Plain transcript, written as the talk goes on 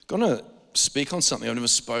going to speak on something I've never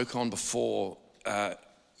spoke on before,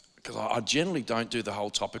 because I generally don't do the whole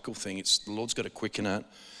topical thing. It's the Lord's got to quicken it.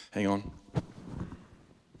 Hang on.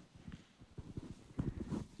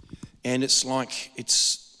 And it's like,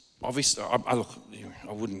 it's obviously, I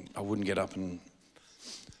wouldn't get up and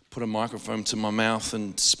put a microphone to my mouth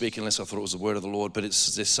and speak unless I thought it was the word of the Lord, but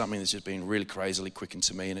there's something that's just been really crazily quickened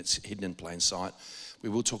to me, and it's hidden in plain sight. We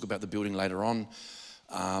will talk about the building later on,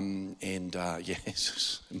 yeah, it's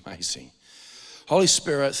just amazing. Holy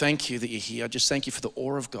Spirit, thank you that you're here. I just thank you for the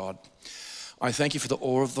awe of God. I thank you for the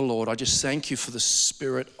awe of the Lord. I just thank you for the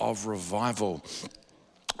spirit of revival.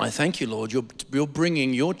 I thank you, Lord, you're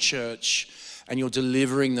bringing your church and you're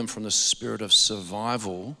delivering them from the spirit of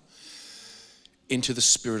survival into the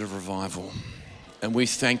spirit of revival. And we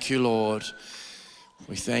thank you, Lord.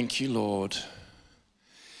 We thank you, Lord.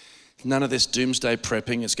 None of this doomsday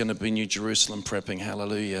prepping. It's going to be New Jerusalem prepping.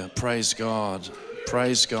 Hallelujah. Praise God.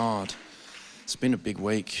 Praise God. It's been a big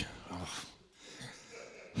week.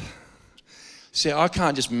 See, I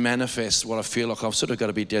can't just manifest what I feel like. I've sort of got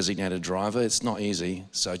to be designated driver. It's not easy.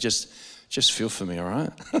 So just feel for me, all right?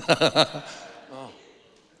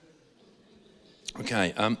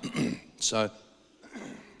 Okay. So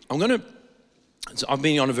I've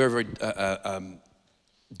been on a very, very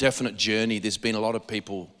definite journey. There's been a lot of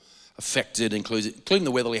people affected, including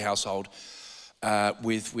the Weatherly household,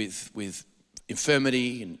 with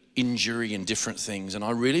infirmity and injury and different things. And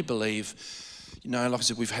I really believe, like I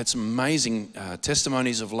said, we've had some amazing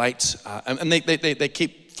testimonies of late, and they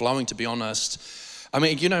keep flowing, to be honest. I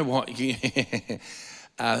mean, you know what?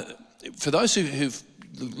 For those who've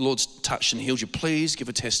the Lord's touched and healed you, please give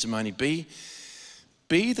a testimony. Be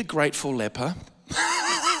the grateful leper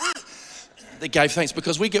that gave thanks,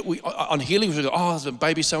 because we on healing, we go, the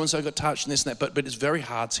baby so-and-so got touched and this and that, but it's very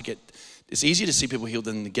hard to get, it's easier to see people healed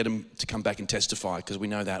than to get them to come back and testify, because we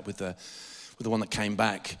know that with the one that came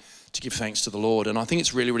back to give thanks to the Lord. And I think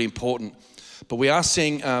it's really, really important. But we are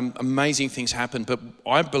seeing amazing things happen. But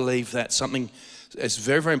I believe that something that's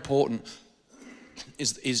very, very important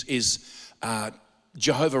is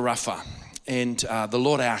Jehovah Rapha, and the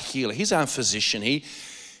Lord our healer. He's our physician. He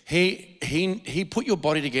put your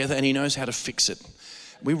body together and he knows how to fix it.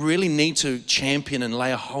 We really need to champion and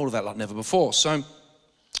lay a hold of that like never before. So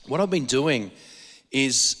what I've been doing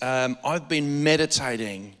is I've been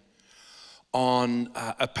meditating on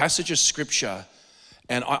a passage of scripture,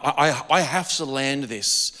 and I have to land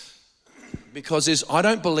this, because I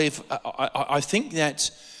don't believe, I think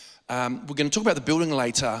that we're going to talk about the building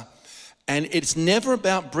later, and it's never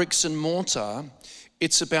about bricks and mortar.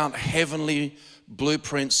 It's about heavenly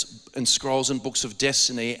blueprints and scrolls and books of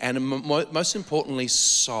destiny, and most importantly,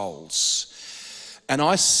 souls. And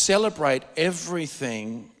I celebrate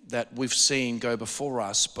everything that we've seen go before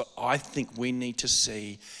us, but I think we need to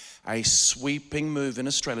see a sweeping move in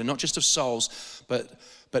Australia, not just of souls,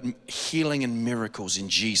 but healing and miracles in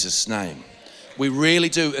Jesus' name. We really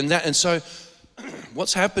do. And so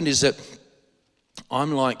what's happened is that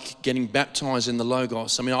I'm like getting baptized in the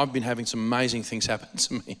Logos. I mean, I've been having some amazing things happen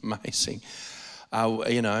to me, amazing,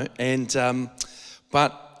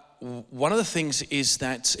 but one of the things is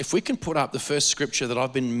that if we can put up the first scripture that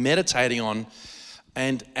I've been meditating on,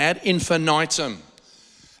 and ad infinitum.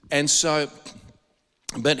 And so,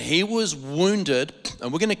 but he was wounded,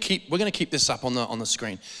 and we're going to keep this up on the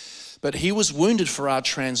screen. But he was wounded for our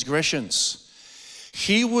transgressions.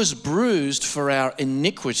 He was bruised for our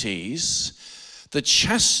iniquities. The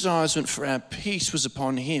chastisement for our peace was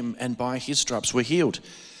upon him, and by his stripes we're healed.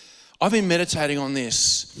 I've been meditating on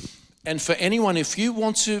this. And for anyone, if you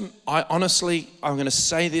want to, I'm going to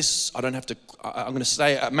say this, I'm going to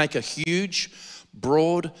say, make a huge,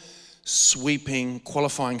 broad, sweeping,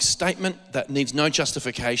 qualifying statement that needs no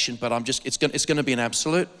justification, but it's going to be an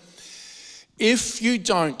absolute. If you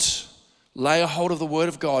don't lay a hold of the Word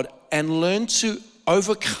of God and learn to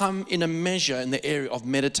overcome in a measure in the area of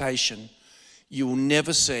meditation, you will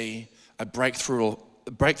never see a breakthrough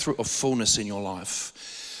of fullness in your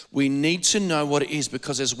life. We need to know what it is,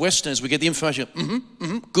 because as Westerners, we get the information,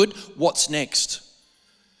 good, what's next?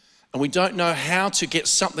 And we don't know how to get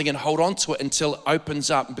something and hold on to it until it opens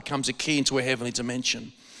up and becomes a key into a heavenly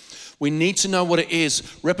dimension. We need to know what it is.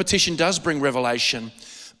 Repetition does bring revelation.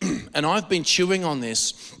 And I've been chewing on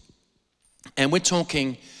this, and we're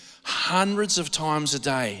talking hundreds of times a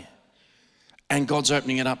day, and God's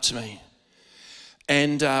opening it up to me.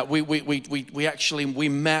 And we actually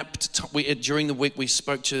mapped, during the week we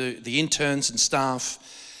spoke to the interns and staff,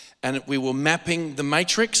 and we were mapping the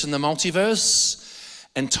matrix and the multiverse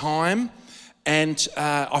and time. And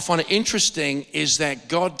I find it interesting is that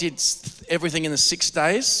God did everything in the 6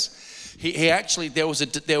 days. he actually, there was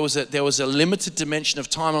a limited dimension of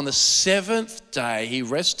time. On the seventh day, he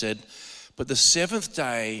rested, but the seventh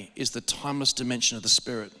day is the timeless dimension of the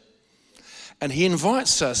Spirit. And he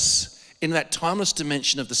invites us in that timeless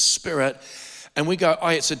dimension of the Spirit, and we go, oh,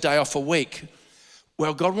 it's a day off a week.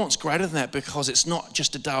 Well, God wants greater than that, because it's not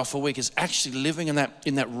just a day off a week, it's actually living in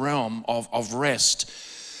that realm of rest.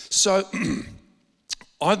 So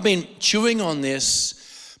I've been chewing on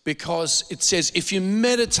this because it says, if you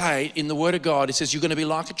meditate in the Word of God, it says you're going to be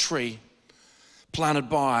like a tree planted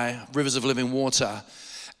by rivers of living water.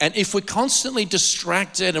 And if we're constantly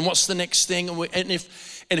distracted, and what's the next thing, and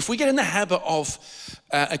if we get in the habit of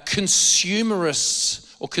a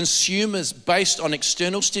consumerists or consumers based on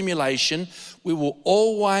external stimulation, we will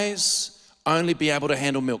always only be able to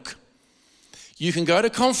handle milk. You can go to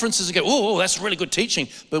conferences and go, oh, that's really good teaching,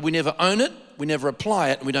 but we never own it, we never apply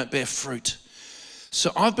it, and we don't bear fruit.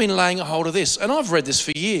 So I've been laying a hold of this, and I've read this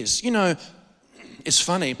for years. You know, it's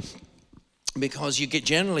funny because you get,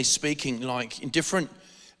 generally speaking, like in different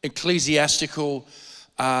ecclesiastical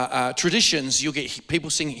traditions, you'll get people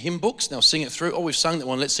singing hymn books, they'll sing it through, oh, we've sung that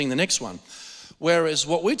one, let's sing the next one. Whereas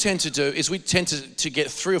what we tend to do is we tend to get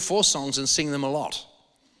 3 or 4 songs and sing them a lot.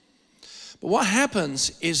 But what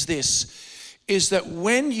happens is this, is that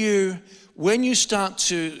when you start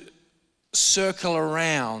to circle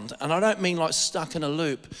around, and I don't mean like stuck in a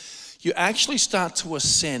loop, you actually start to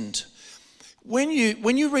ascend. When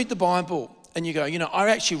you read the Bible and you go, you know, I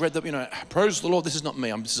actually read the, praise the Lord, this is not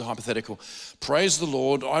me, this is hypothetical. Praise the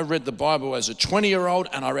Lord, I read the Bible as a 20-year-old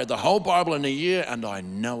and I read the whole Bible in a year and I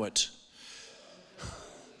know it.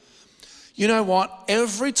 You know what?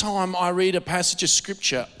 Every time I read a passage of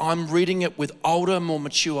scripture, I'm reading it with older, more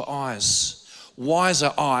mature eyes,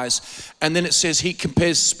 wiser eyes. And then it says he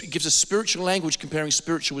gives a spiritual language comparing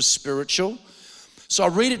spiritual with spiritual. So I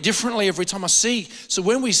read it differently every time I see. So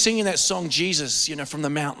when we sing in that song, Jesus, from the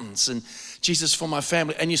mountains, and Jesus for my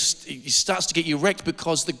family, and it starts to get you wrecked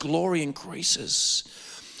because the glory increases.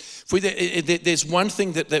 There's one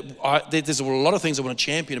thing there's a lot of things I want to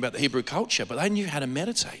champion about the Hebrew culture, but they knew how to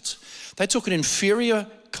meditate. They took an inferior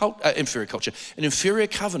culture, an inferior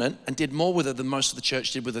covenant, and did more with it than most of the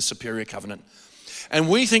church did with a superior covenant. And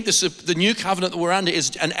we think the new covenant that we're under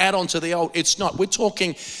is an add-on to the old. It's not. We're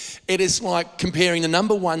talking, it is like comparing the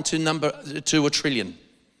number 1 to a trillion.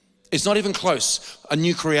 It's not even close. A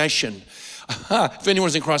new creation. If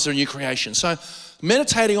anyone's in Christ, they're a new creation. So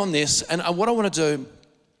meditating on this, and what I want to do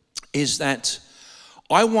is that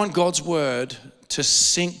I want God's word to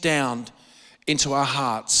sink down into our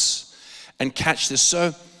hearts and catch this.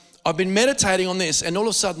 So I've been meditating on this, and all of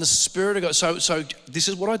a sudden the Spirit of God, so this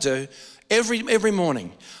is what I do every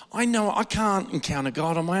morning. I know I can't encounter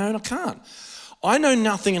God on my own. I can't. I know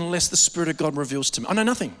nothing unless the Spirit of God reveals to me. I know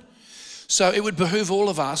nothing. So it would behoove all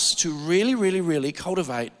of us to really, really, really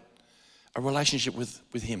cultivate a relationship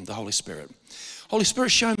with Him, the Holy Spirit. Holy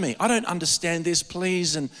Spirit, show me. I don't understand this,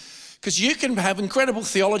 please. And because you can have incredible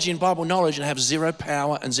theology and Bible knowledge and have zero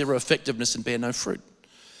power and zero effectiveness and bear no fruit.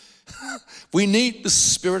 We need the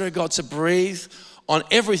Spirit of God to breathe on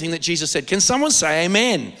everything that Jesus said. Can someone say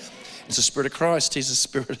amen? It's the Spirit of Christ. He's the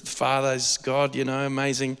Spirit of the Father. He's God,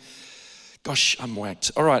 amazing. Gosh, I'm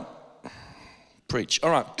whacked. All right. Preach.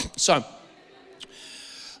 All right. So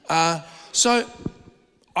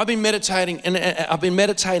I've been meditating, and I've been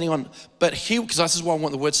meditating on, because this is why I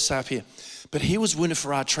want the words to stay up here. But He was wounded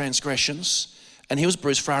for our transgressions, and He was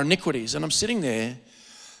bruised for our iniquities. And I'm sitting there,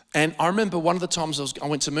 and I remember one of the times I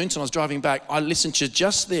went to Moonton, I was driving back, I listened to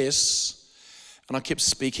just this, and I kept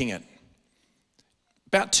speaking it.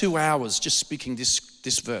 About 2 hours just speaking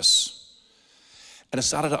this verse. And it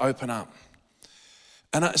started to open up.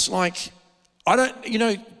 And it's like,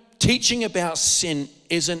 teaching about sin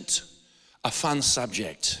isn't a fun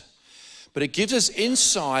subject, but it gives us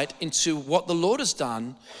insight into what the Lord has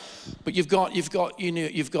done. But you've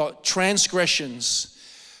got transgressions.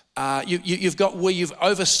 You've got where you've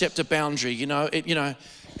overstepped a boundary.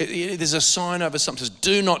 There's a sign over something that says,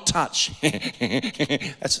 "Do not touch."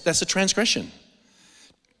 That's a transgression.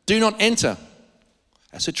 Do not enter.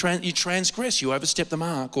 That's you transgress. You overstep the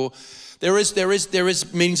mark. Or there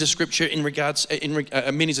is meanings of scripture in regards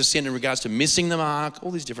meanings of sin in regards to missing the mark.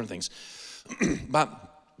 All these different things. But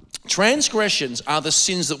transgressions are the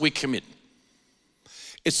sins that we commit.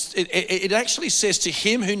 It actually says, to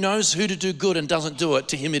him who knows who to do good and doesn't do it,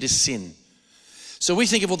 to him it is sin. So we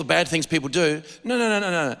think of all the bad things people do.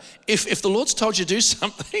 No. If the Lord's told you to do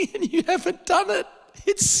something and you haven't done it,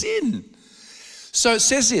 it's sin. So it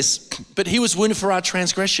says this, but He was wounded for our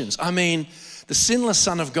transgressions. I mean, the sinless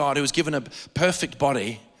Son of God who was given a perfect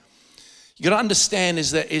body, you got to understand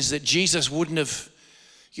is that Jesus wouldn't have,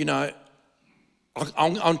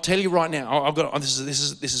 I'll tell you right now, this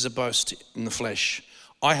is a boast in the flesh.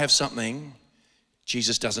 I have something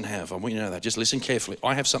Jesus doesn't have. I want you to know that. Just listen carefully.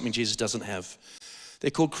 I have something Jesus doesn't have.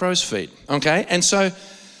 They're called crow's feet, okay? And so,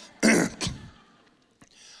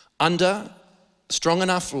 under strong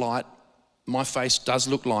enough light, my face does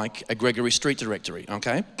look like a Gregory Street directory,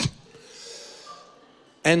 okay?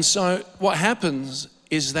 And so what happens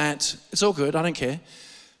is that, it's all good, I don't care.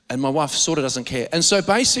 And my wife sort of doesn't care. And so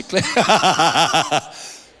basically,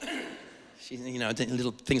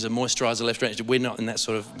 little things of moisturizer left around. We're not in that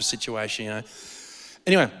sort of situation,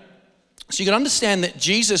 Anyway, so you can understand that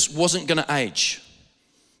Jesus wasn't going to age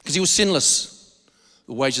because he was sinless.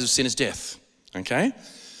 The wages of sin is death, okay?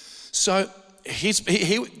 So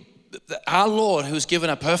our Lord, who was given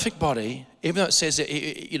a perfect body, even though it says that,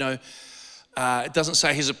 it doesn't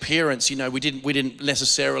say his appearance, we didn't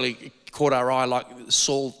necessarily caught our eye like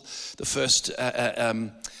Saul, the first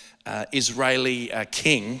Israeli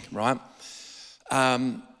king, right?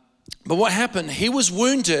 But what happened? He was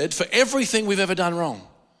wounded for everything we've ever done wrong.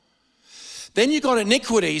 Then you got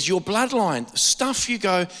iniquities, your bloodline, stuff you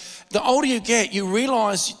go, the older you get, you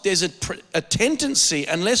realize there's a tendency,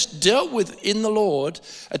 unless dealt with in the Lord,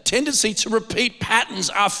 a tendency to repeat patterns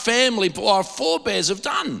our family or our forebears have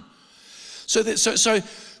done. So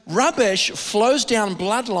rubbish flows down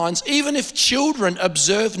bloodlines. Even if children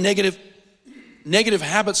observe negative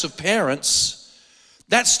habits of parents,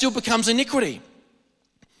 that still becomes iniquity.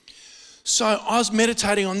 So I was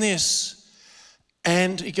meditating on this,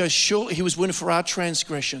 and he goes, surely he was wounded for our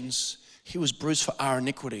transgressions, he was bruised for our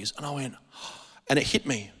iniquities. And I went, and it hit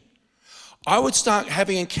me. I would start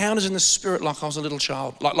having encounters in the spirit like I was a little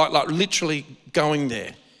child, like literally going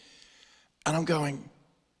there. And I'm going,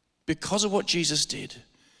 because of what Jesus did,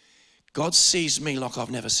 God sees me like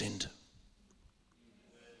I've never sinned.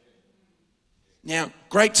 Now,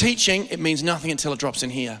 great teaching, it means nothing until it drops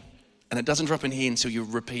in here. And it doesn't drop in here until you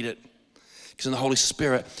repeat it. Because in the Holy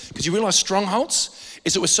Spirit, because you realize strongholds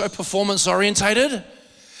is that we're so performance orientated.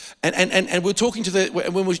 And we're talking to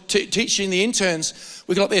when we're teaching the interns,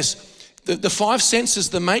 we got this. The five senses,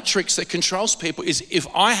 the matrix that controls people is if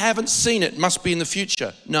I haven't seen it, it must be in the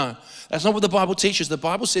future. No, that's not what the Bible teaches. The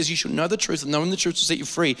Bible says you should know the truth, and knowing the truth will set you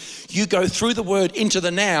free. You go through the word into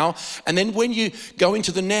the now, and then when you go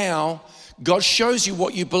into the now, God shows you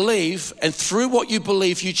what you believe, and through what you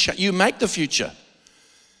believe, you make the future.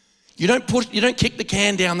 You don't kick the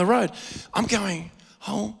can down the road. I'm going,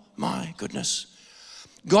 oh my goodness.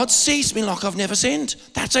 God sees me like I've never sinned.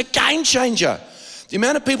 That's a game changer. The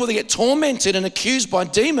amount of people that get tormented and accused by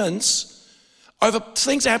demons over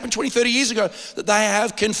things that happened 20, 30 years ago that they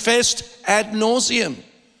have confessed ad nauseum.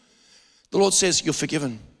 The Lord says, you're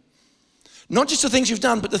forgiven. Not just the things you've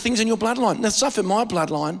done, but the things in your bloodline. Now, stuff in my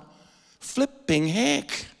bloodline, flipping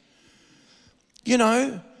heck.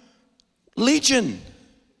 Legion.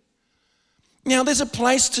 Now, there's a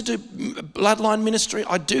place to do bloodline ministry.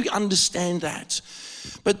 I do understand that.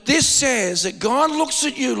 But this says that God looks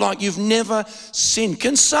at you like you've never sinned.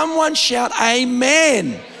 Can someone shout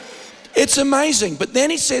amen? It's amazing. But then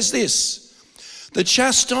he says this, the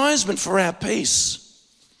chastisement for our peace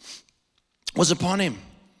was upon him.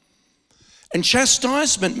 And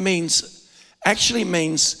chastisement actually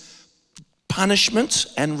means punishment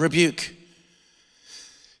and rebuke.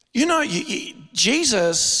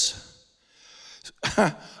 Jesus,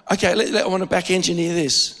 okay, I want to back engineer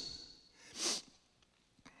this.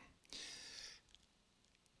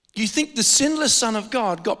 You think the sinless Son of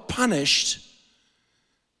God got punished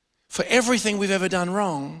for everything we've ever done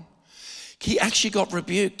wrong? He actually got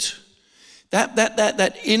rebuked.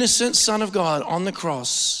 That innocent Son of God on the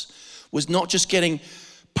cross was not just getting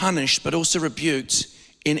punished, but also rebuked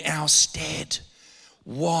in our stead.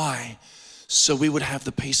 Why? So we would have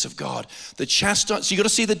the peace of God. So you got to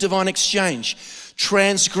see the divine exchange.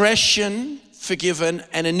 Transgression forgiven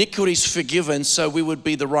and iniquities forgiven, so we would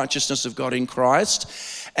be the righteousness of God in Christ.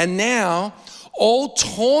 And now all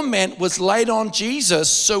torment was laid on Jesus,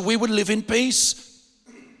 so we would live in peace.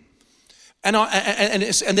 And then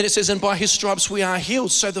it says, and by his stripes we are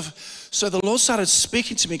healed. So the Lord started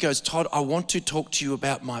speaking to me, goes, Todd, I want to talk to you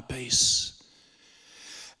about my peace.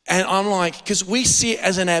 And I'm like, because we see it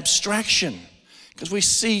as an abstraction. Because we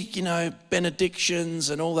see,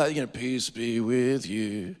 benedictions and all that, peace be with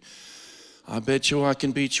you. I bet you I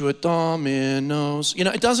can beat you at dominoes.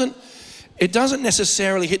 It doesn't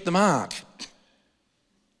necessarily hit the mark.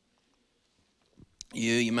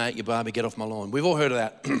 You mate, you Barbie, get off my lawn. We've all heard of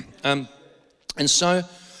that. And so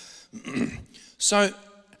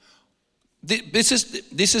this is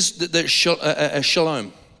the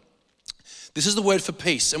shalom. This is the word for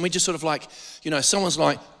peace. And we just sort of like, someone's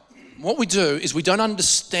like, what we do is we don't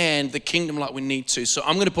understand the kingdom like we need to. So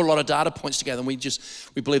I'm going to put a lot of data points together, and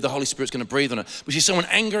we believe the Holy Spirit's going to breathe on it. We see someone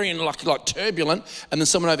angry and like turbulent, and then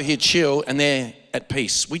someone over here chill, and they're at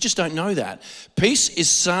peace. We just don't know that. Peace is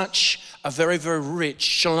such a very, very rich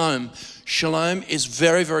shalom. Shalom is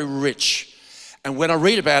very, very rich. And when I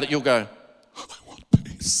read about it, you'll go, oh, I want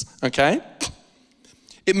peace, okay?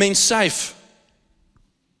 It means safe.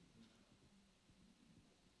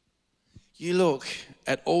 You look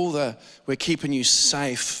at all we're keeping you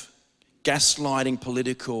safe, gaslighting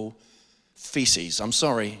political feces. I'm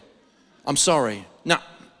sorry. No.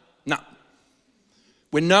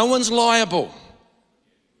 When no one's liable,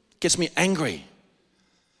 gets me angry.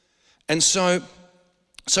 And so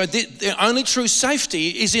the only true safety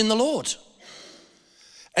is in the Lord.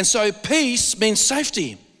 And so peace means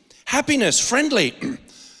safety, happiness, friendly.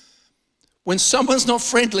 When someone's not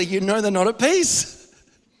friendly, you know they're not at peace.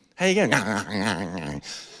 How you going?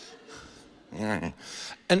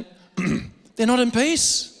 And they're not in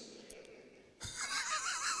peace.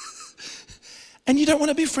 And you don't want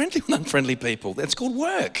to be friendly with unfriendly people. That's called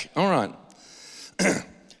work. All right.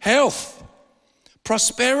 Health,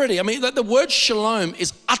 prosperity. I mean, the word shalom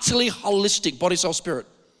is utterly holistic, body, soul, spirit.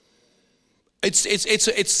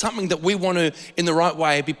 It's something that we want to, in the right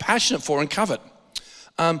way, be passionate for and covet.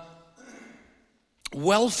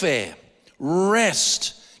 Welfare,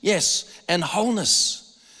 rest, yes, and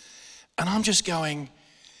wholeness. And I'm just going,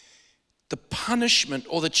 the punishment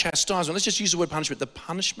or the chastisement, let's just use the word punishment, the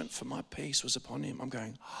punishment for my peace was upon him. I'm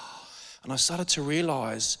going, oh. And I started to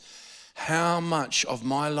realize how much of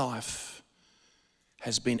my life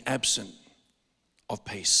has been absent of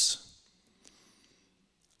peace.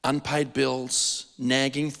 Unpaid bills,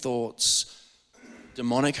 nagging thoughts,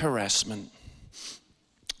 demonic harassment,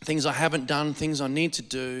 things I haven't done, things I need to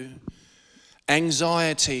do,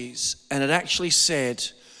 anxieties. And it actually said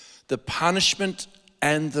the punishment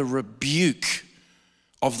and the rebuke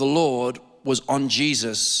of the Lord was on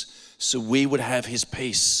Jesus so we would have his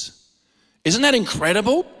peace. Isn't that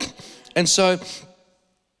incredible? And so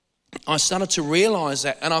I started to realize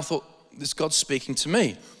that, and I thought, this God's speaking to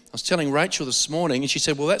me. I was telling Rachel this morning, and she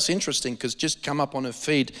said, well, that's interesting, because just come up on her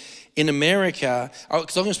feed in America,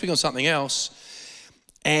 because I'm going to speak on something else,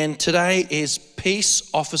 and today is Peace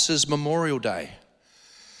Officers Memorial Day.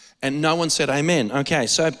 And no one said amen. Okay,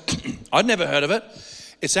 so I'd never heard of it.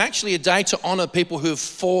 It's actually a day to honor people who have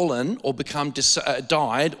fallen or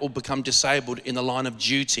died or become disabled in the line of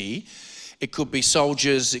duty. It could be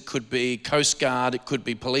soldiers, it could be Coast Guard, it could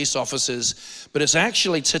be police officers. But it's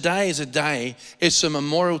actually, today is a day, it's a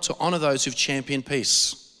memorial to honor those who've championed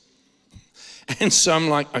peace. And so I'm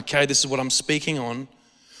like, okay, this is what I'm speaking on.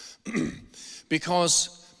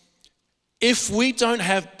 Because if we don't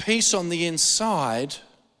have peace on the inside,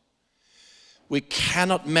 we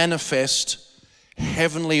cannot manifest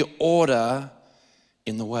heavenly order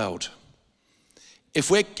in the world. If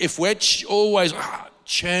we're always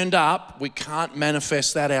churned up, we can't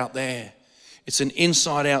manifest that out there. It's an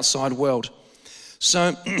inside-outside world.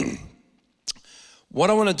 So what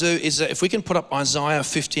I want to do is that if we can put up Isaiah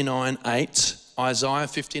 59:8. Isaiah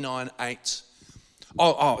 59:8.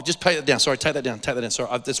 Just take that down. Sorry, take that down.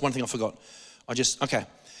 Sorry, that's one thing I forgot. Okay.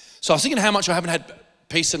 So I was thinking how much I haven't had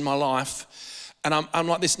peace in my life, and I'm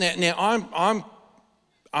like this now. Now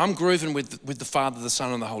I'm grooving with the Father, the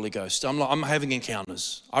Son, and the Holy Ghost. I'm having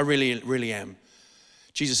encounters. I really, really am.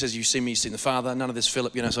 Jesus says, "You've seen me, you've seen the Father." None of this,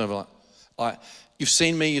 Philip. Sort of like you've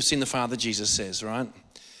seen me, you've seen the Father. Jesus says, right?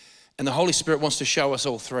 And the Holy Spirit wants to show us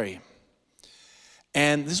all three.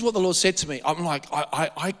 And this is what the Lord said to me. I'm like,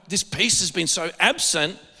 this peace has been so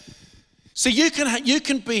absent. So you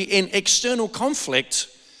can be in external conflict,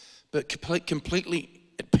 but completely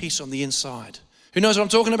at peace on the inside. Who knows what I'm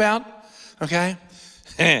talking about? Okay.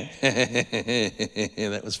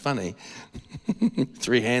 That was funny.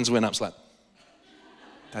 3 hands went up. It's like,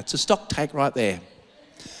 that's a stock take right there.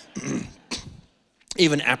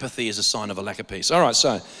 Even apathy is a sign of a lack of peace. All right,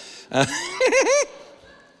 so.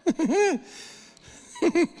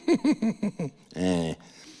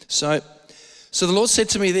 So the Lord said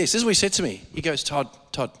to me this is what he said to me. He goes, Todd,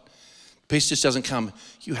 peace just doesn't come.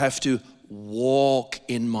 You have to walk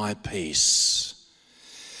in my peace.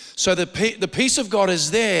 So the peace of God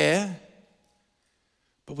is there,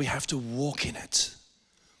 but we have to walk in it.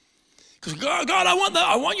 Because God,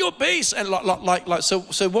 I want your peace. And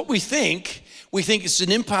so what we think it's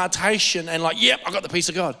an impartation and yep, I got the peace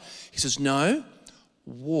of God. He says, no,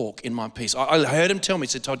 walk in my peace. I heard him tell me,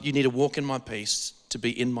 he said, Todd, you need to walk in my peace to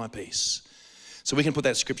be in my peace. So we can put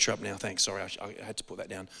that scripture up now. Thanks. Sorry, I had to put that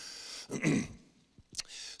down.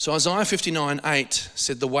 So Isaiah 59:8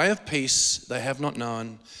 said, the way of peace they have not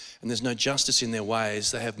known, and there's no justice in their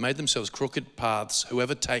ways. They have made themselves crooked paths.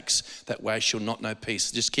 Whoever takes that way shall not know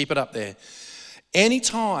peace. Just keep it up there.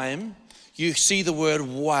 Anytime you see the word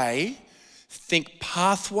way, think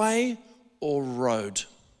pathway or road.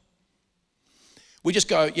 We just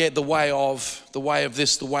go, yeah, the way of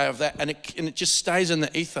this, the way of that, and it just stays in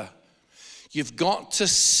the ether. You've got to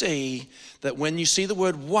see that when you see the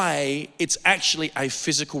word way, it's actually a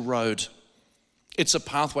physical road. It's a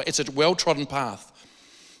pathway. It's a well-trodden path.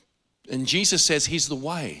 And Jesus says he's the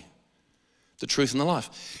way, the truth, and the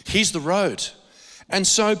life. He's the road. And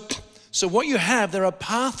so what you have, there are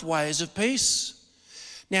pathways of peace.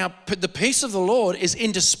 Now, the peace of the Lord is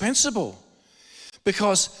indispensable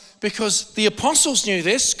because the apostles knew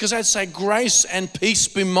this, because they'd say, grace and peace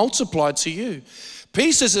be multiplied to you.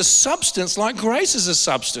 Peace is a substance like grace is a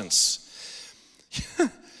substance.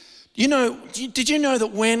 Did you know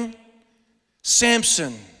that when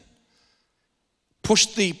Samson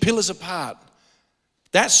pushed the pillars apart,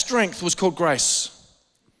 that strength was called grace?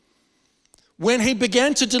 When he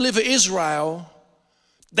began to deliver Israel,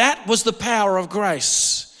 that was the power of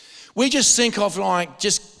grace. We just think of like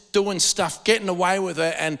just doing stuff, getting away with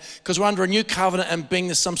it, and because we're under a new covenant and being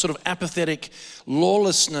this some sort of apathetic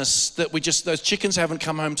lawlessness that those chickens haven't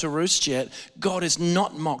come home to roost yet. God is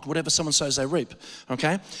not mocked. Whatever someone sows, they reap.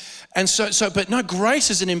 Okay? And but no, grace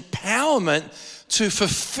is an empowerment to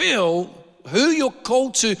fulfill who you're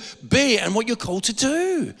called to be and what you're called to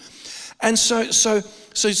do. And so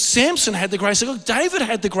Samson had the grace of God. David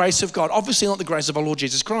had the grace of God. Obviously not the grace of our Lord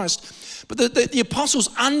Jesus Christ. But the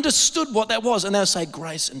apostles understood what that was. And they'll say,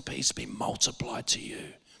 grace and peace be multiplied to you.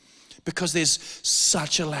 Because there's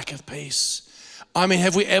such a lack of peace. I mean,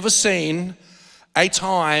 have we ever seen a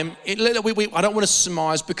time, I don't want to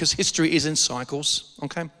surmise because history is in cycles,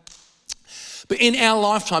 okay? But in our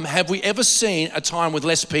lifetime, have we ever seen a time with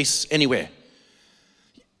less peace anywhere?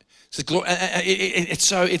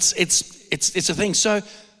 It's a thing. So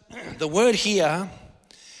the word here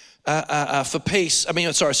for peace,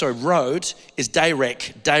 road is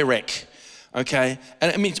derek, okay?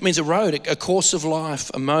 And it means a road, a course of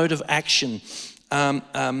life, a mode of action,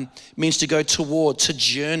 means to go toward, to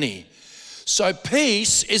journey. So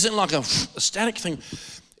peace isn't like a static thing.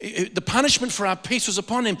 The punishment for our peace was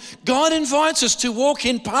upon him. God invites us to walk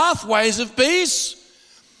in pathways of peace.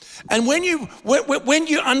 And when you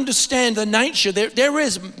understand the nature, there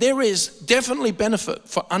is definitely benefit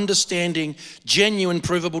for understanding genuine,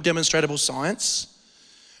 provable, demonstrable science,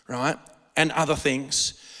 right? And other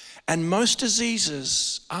things. And most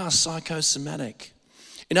diseases are psychosomatic.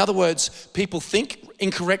 In other words, people think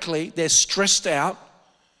incorrectly, they're stressed out,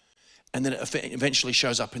 and then it eventually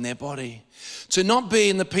shows up in their body. To not be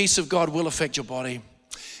in the peace of God will affect your body.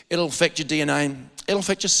 It'll affect your DNA. It'll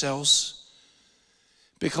affect your cells.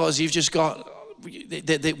 Because you've just got,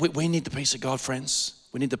 we need the peace of God, friends.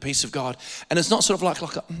 We need the peace of God. And it's not sort of like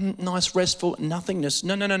a nice, restful nothingness.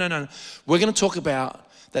 No. We're going to talk about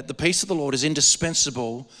that the peace of the Lord is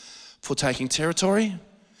indispensable for taking territory,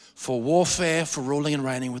 for warfare, for ruling and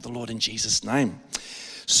reigning with the Lord in Jesus' name.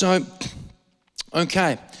 So,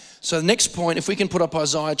 okay. So the next point, if we can put up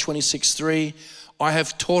Isaiah 26:3, I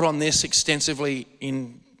have taught on this extensively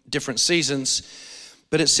in different seasons,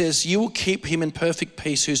 but it says, you will keep him in perfect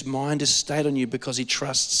peace whose mind is stayed on you because he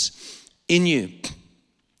trusts in you.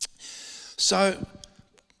 So,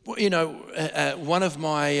 one of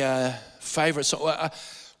my favorite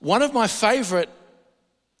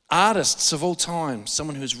artists of all time,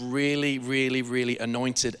 someone who's really, really, really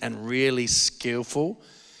anointed and really skillful,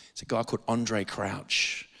 is a guy called Andre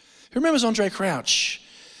Crouch. Who remembers Andre Crouch?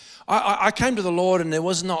 I came to the Lord and there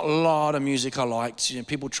was not a lot of music I liked.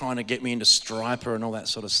 People trying to get me into Striper and all that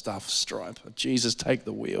sort of stuff. Striper, Jesus, take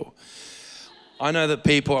the wheel. I know that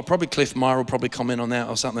people, probably Cliff Meyer will probably comment on that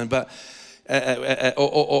or something, but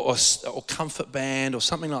or Comfort Band or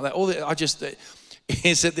something like that.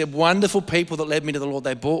 Is that they're wonderful people that led me to the Lord.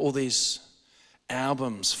 They bought all these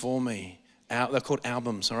albums for me. They're called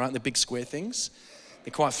albums, all right? They're big square things.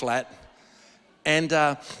 They're quite flat. And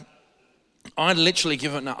I'd literally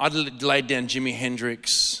I'd laid down Jimi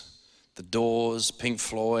Hendrix, The Doors, Pink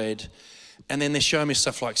Floyd, and then they show me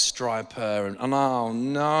stuff like Striper, and oh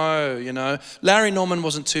no, Larry Norman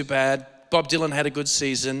wasn't too bad. Bob Dylan had a good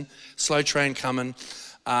season. Slow Train coming,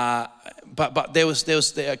 but there was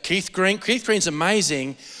Keith Green. Keith Green's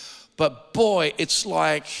amazing, but boy, it's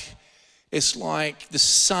like the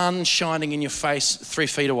sun shining in your face 3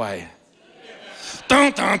 feet away.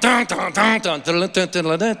 Talk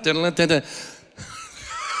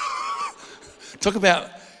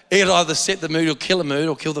about it'll either set the mood or kill a mood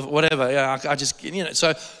or kill the whatever. Yeah, I just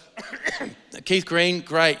so Keith Green,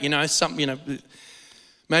 great,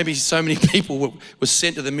 Maybe so many people were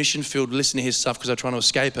sent to the mission field to listen to his stuff because they're trying to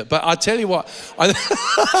escape it. But I tell you what,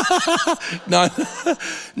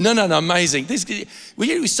 no, amazing.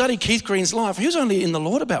 We studied Keith Green's life. He was only in the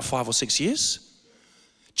Lord about 5 or 6 years.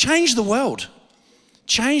 Changed the world.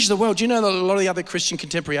 Changed the world. Do you know that a lot of the other Christian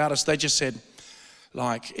contemporary artists, they just said,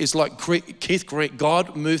 it's like Keith Green,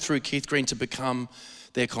 God moved through Keith Green to become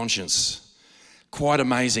their conscience. Quite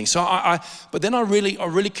amazing. So but then I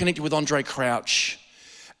really connected with Andre Crouch.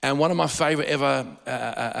 And one of my favorite ever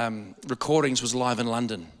recordings was live in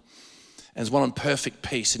London. And there's one on perfect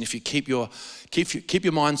peace. And if you keep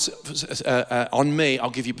your mind on me, I'll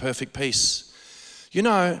give you perfect peace. You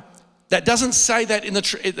know, that doesn't say that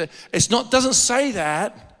doesn't say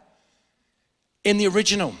that in the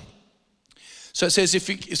original. So it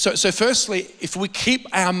says, firstly, if we keep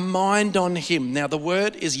our mind on him. Now the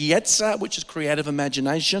word is yetzer, which is creative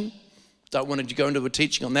imagination. Don't want to go into a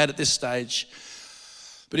teaching on that at this stage.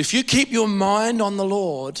 But if you keep your mind on the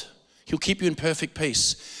Lord, he'll keep you in perfect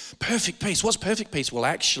peace. Perfect peace. What's perfect peace? Well,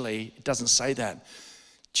 actually, it doesn't say that.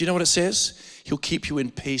 Do you know what it says? He'll keep you in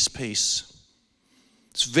peace.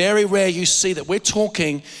 It's very rare you see that. We're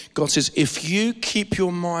talking, God says, if you keep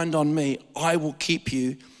your mind on me, I will keep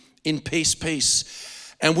you in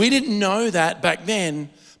peace. And we didn't know that back then,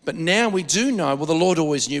 but now we do know, well, the Lord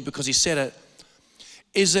always knew because he said it,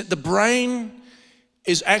 is that the brain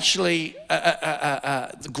is actually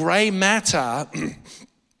the gray matter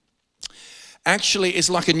actually is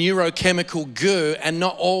like a neurochemical goo, and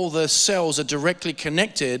not all the cells are directly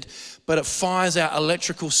connected, but it fires out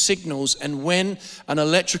electrical signals. And when an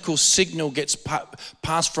electrical signal gets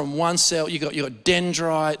passed from one cell, you've got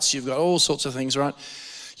dendrites, you've got all sorts of things, right?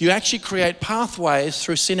 You actually create pathways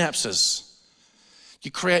through synapses. You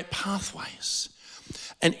create pathways.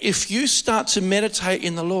 And if you start to meditate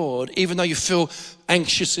in the Lord, even though you feel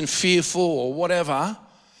anxious and fearful or whatever,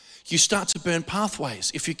 you start to burn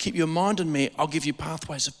pathways. If you keep your mind on me, I'll give you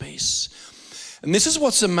pathways of peace. And this is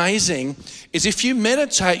what's amazing, is if you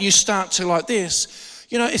meditate, you start to like this.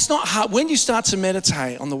 You know, it's not hard. When you start to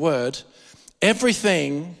meditate on the word,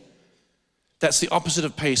 everything that's the opposite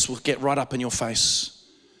of peace will get right up in your face.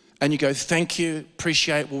 And you go, thank you,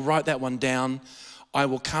 appreciate, we'll write that one down. I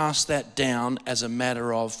will cast that down as a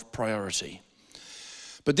matter of priority.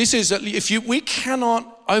 But this is, we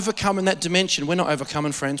cannot overcome in that dimension. We're not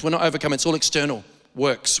overcoming, friends. We're not overcoming. It's all external.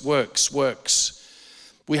 Works.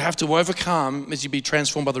 We have to overcome as you be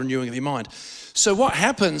transformed by the renewing of your mind. So what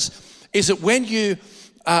happens is that when you,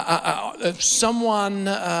 someone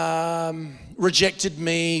rejected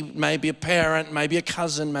me, maybe a parent, maybe a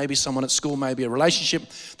cousin, maybe someone at school, maybe a relationship,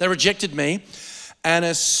 they rejected me. And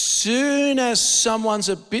as soon as someone's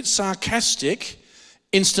a bit sarcastic,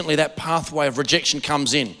 instantly that pathway of rejection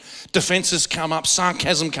comes in. Defenses come up,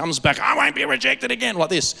 sarcasm comes back. I won't be rejected again,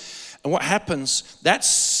 like this. And what happens, that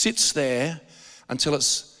sits there until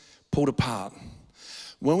it's pulled apart.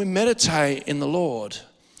 When we meditate in the Lord,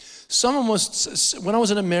 when I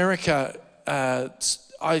was in America, I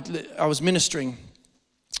was ministering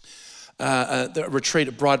the retreat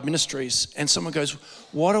at Bride Ministries, and someone goes,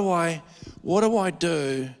 what do I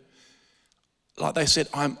do? Like they said,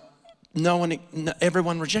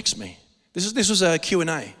 everyone rejects me. This was a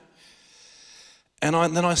Q&A. And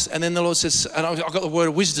then the Lord says, and I got the word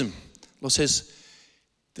of wisdom. The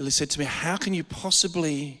Lord said to me, how can you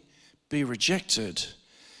possibly be rejected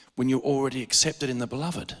when you're already accepted in the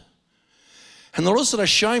beloved? And the Lord started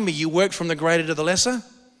showing me, you work from the greater to the lesser.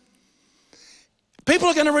 People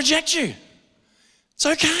are going to reject you. It's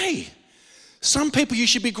okay. Some people, you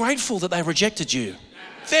should be grateful that they rejected you.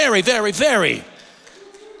 Very, very, very.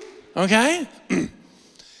 Okay?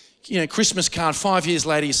 You know, Christmas card, 5 years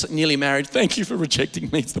later, you're nearly married. Thank you for rejecting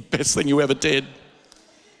me. It's the best thing you ever did.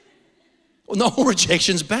 Well, not all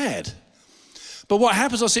rejection's bad. But what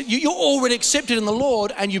happens, I said, you're already accepted in the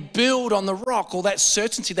Lord, and you build on the rock, all that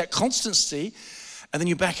certainty, that constancy, and then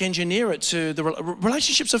you back engineer it to the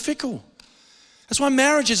relationships are fickle. That's why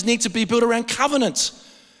marriages need to be built around covenant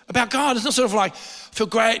about God. It's not sort of like, feel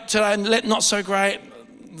great today and not so great.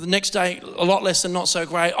 The next day, a lot less than not so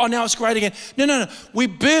great. Oh, now it's great again. No. We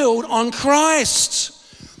build on Christ.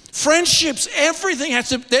 Friendships, everything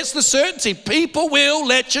that's the certainty. People will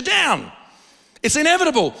let you down. It's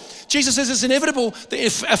inevitable. Jesus says it's inevitable that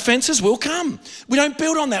if offenses will come. We don't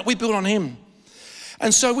build on that. We build on him.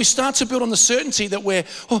 And so we start to build on the certainty that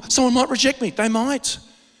someone might reject me. They might.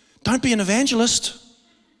 Don't be an evangelist.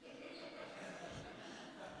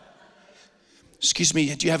 Excuse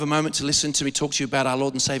me, do you have a moment to listen to me talk to you about our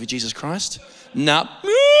Lord and Savior Jesus Christ? No.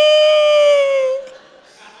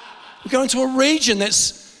 We're going to a region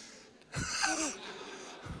that's,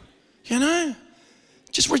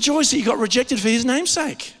 Just rejoice that you got rejected for his name's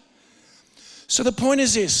sake. So the point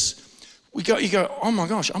is this, you go, oh my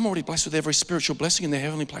gosh, I'm already blessed with every spiritual blessing in the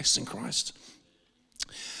heavenly places in Christ.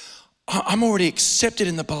 I'm already accepted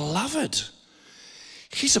in the beloved.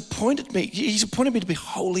 He's appointed me to be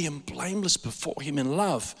holy and blameless before him in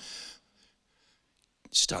love.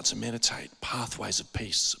 Start to meditate, pathways of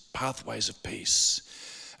peace, pathways of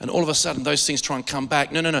peace. And all of a sudden those things try and come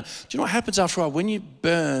back. No. Do you know what happens after a while? When you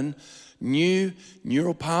burn new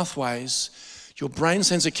neural pathways, your brain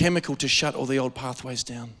sends a chemical to shut all the old pathways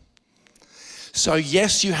down. So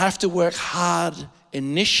yes, you have to work hard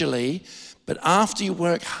initially, but after you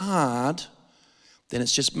work hard, then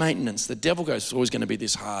it's just maintenance. The devil goes, it's always going to be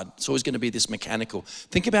this hard. It's always going to be this mechanical.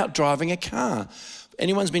 Think about driving a car.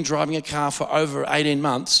 Anyone's been driving a car for over 18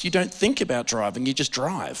 months, you don't think about driving, you just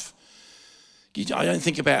drive. I don't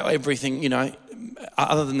think about everything,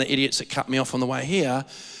 other than the idiots that cut me off on the way here.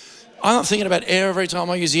 I'm not thinking about air every time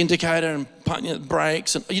I use the indicator and the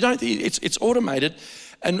brakes. And it's automated.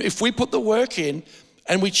 And if we put the work in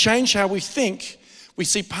and we change how we think, we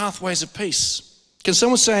see pathways of peace. Can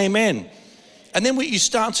someone say amen? And then you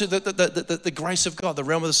start to the grace of God, the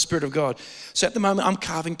realm of the Spirit of God. So at the moment, I'm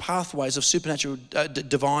carving pathways of supernatural,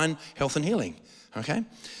 divine health and healing, okay?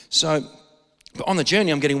 So, but on the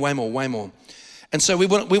journey, I'm getting way more. And so we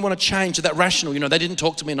want to change to that rational. They didn't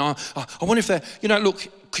talk to me, and I wonder if they, look,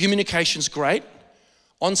 communication's great.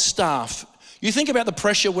 On staff, you think about the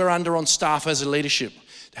pressure we're under on staff as a leadership.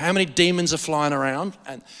 How many demons are flying around,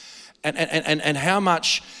 and how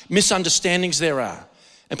much misunderstandings there are.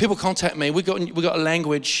 And people contact me. We got a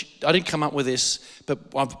language. I didn't come up with this,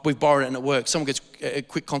 but we've borrowed it and it works. Someone gets a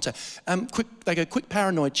quick contact. They go, quick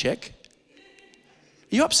paranoid check.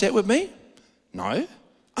 Are you upset with me? No.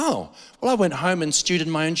 Oh, well, I went home and stewed in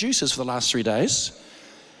my own juices for the last 3 days,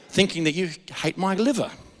 thinking that you hate my liver.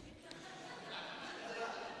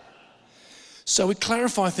 So we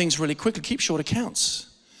clarify things really quickly, keep short accounts.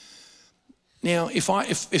 Now, if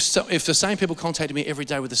the same people contacted me every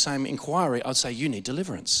day with the same inquiry, I'd say, you need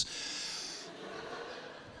deliverance.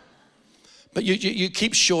 But you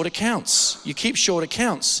keep short accounts. You keep short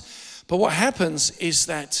accounts. But what happens is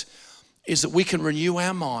that we can renew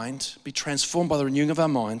our mind, be transformed by the renewing of our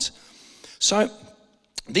mind. So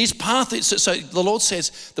these paths, so the Lord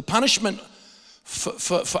says, the punishment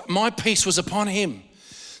for my peace was upon him.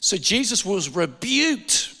 So Jesus was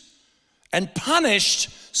rebuked and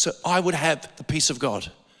punished so I would have the peace of God,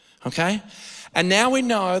 okay? And now we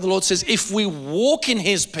know, the Lord says, if we walk in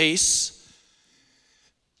his peace,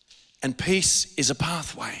 and peace is a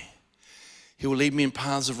pathway, he will lead me in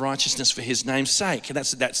paths of righteousness for his name's sake. And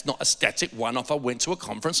that's not a static one-off, I went to a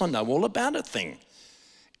conference, I know all about it thing.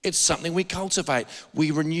 It's something we cultivate.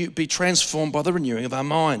 We be transformed by the renewing of our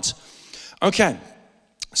minds. Okay,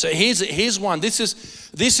 so here's one. This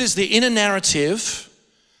is the inner narrative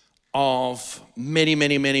of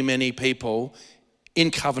many people in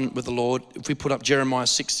covenant with the Lord. If we put up Jeremiah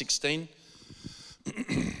 6:16.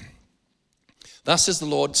 Thus says the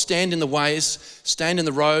Lord, stand in the ways, stand in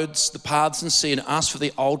the roads, the paths, and see, and ask for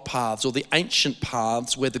the old paths or the ancient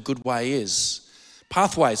paths where the good way is.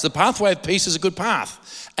 Pathways. The pathway of peace is a good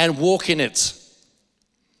path, and walk in it.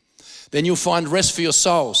 Then you'll find rest for your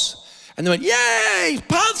souls. And they went, yay,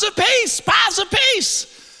 paths of peace, paths of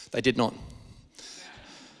peace. They did not.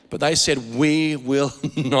 But they said, we will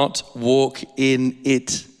not walk in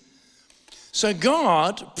it. So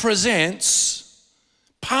God presents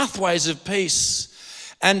pathways of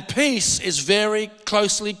peace, and peace is very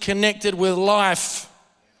closely connected with life.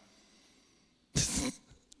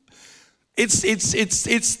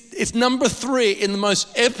 It's number 3 in the most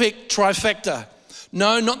epic trifecta.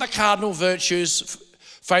 No, not the cardinal virtues,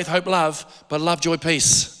 faith, hope, love, but love, joy,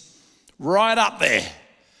 peace. Right up there.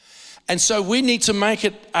 And so we need to make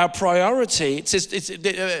it our priority. It says,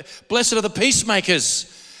 blessed are the peacemakers,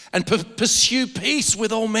 and pursue peace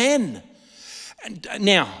with all men. And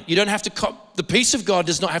now, you don't have to, the peace of God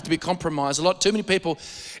does not have to be compromised. Too many people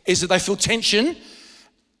is that they feel tension,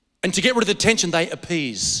 and to get rid of the tension, they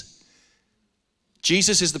appease.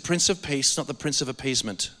 Jesus is the Prince of Peace, not the Prince of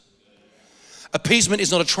Appeasement. Appeasement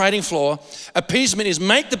is not a trading floor. Appeasement is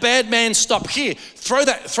make the bad man stop. Here, throw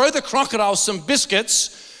the crocodile some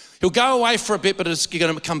biscuits. He'll go away for a bit, but you're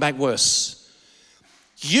going to come back worse.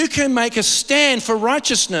 You can make a stand for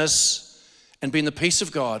righteousness and be in the peace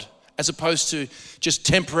of God, as opposed to just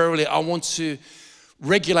temporarily, I want to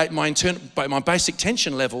regulate my basic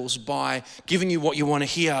tension levels by giving you what you want to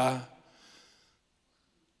hear.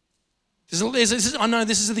 I know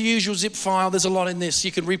this is the usual zip file. There's a lot in this.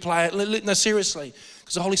 You can replay it. No, seriously,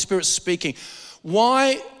 because the Holy Spirit's speaking.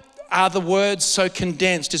 Why are the words so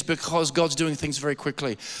condensed is because God's doing things very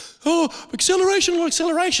quickly. Oh,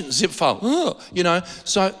 acceleration, zip file. Oh,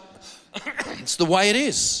 so it's the way it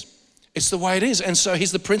is. It's the way it is. And so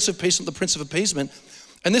he's the Prince of Peace and the Prince of Appeasement.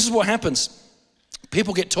 And this is what happens.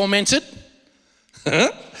 People get tormented.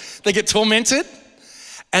 They get tormented.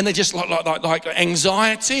 And they just like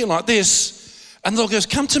anxiety and like this. And the Lord goes,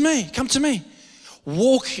 come to me.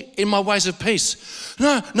 Walk in my ways of peace.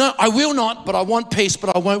 No, I will not, but I want peace,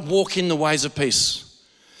 but I won't walk in the ways of peace.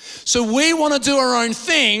 So we want to do our own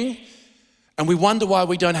thing, and we wonder why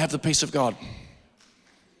we don't have the peace of God.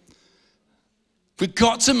 We've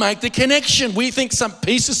got to make the connection. We think some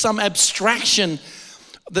peace is some abstraction,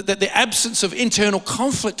 that the absence of internal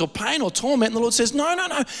conflict or pain or torment. And the Lord says,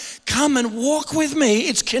 no. Come and walk with me.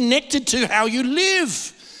 It's connected to how you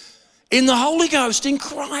live in the Holy Ghost, in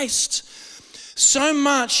Christ. So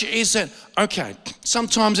much is that, okay,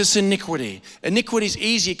 sometimes it's iniquity. Iniquity is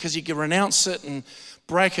easy because you can renounce it and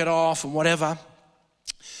break it off and whatever.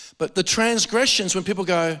 But the transgressions, when people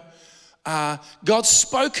go, God's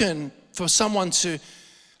spoken for someone to,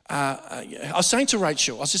 I was saying to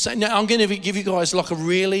Rachel, I was just saying, now I'm going to give you guys like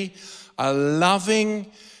a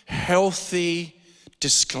loving, healthy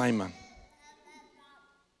disclaimer.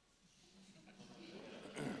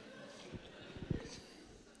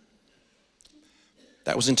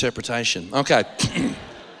 That was interpretation. Okay.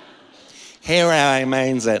 Here I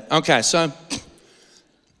means it. Okay, so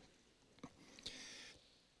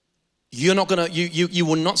you're not gonna, you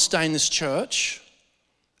will not stay in this church,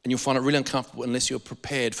 and you'll find it really uncomfortable unless you're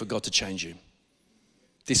prepared for God to change you.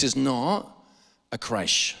 This is not a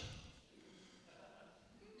creche.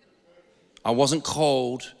 I wasn't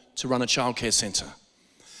called to run a childcare center.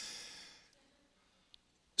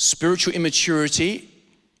 Spiritual immaturity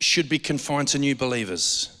should be confined to new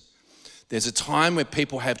believers. There's a time where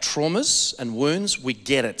people have traumas and wounds. We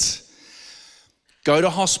get it. Go to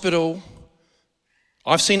hospital.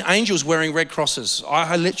 I've seen angels wearing red crosses.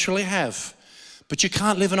 I literally have. But you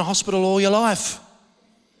can't live in a hospital all your life.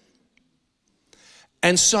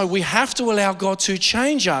 And so we have to allow God to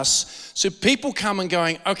change us. So people come and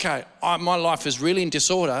going, okay, my life is really in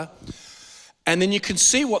disorder. And then you can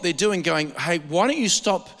see what they're doing going, hey, why don't you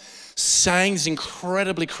stop saying these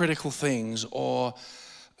incredibly critical things, or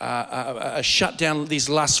shut down these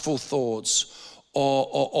lustful thoughts,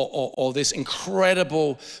 or this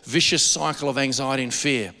incredible vicious cycle of anxiety and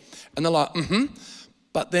fear. And they're like,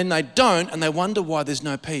 but then they don't, and they wonder why there's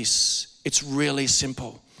no peace. It's really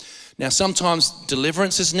simple. Now, sometimes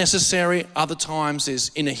deliverance is necessary, other times there's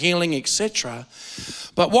inner healing, etc.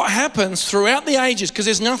 But what happens throughout the ages, because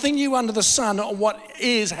there's nothing new under the sun, or what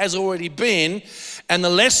is has already been, and the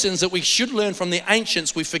lessons that we should learn from the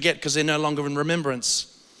ancients we forget because they're no longer in remembrance.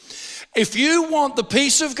 If you want the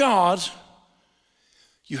peace of God,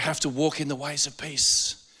 you have to walk in the ways of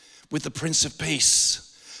peace with the Prince of Peace.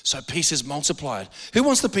 So peace is multiplied. Who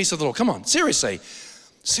wants the peace of the Lord? Come on, seriously.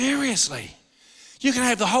 You can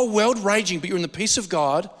have the whole world raging, but you're in the peace of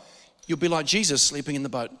God. You'll be like Jesus sleeping in the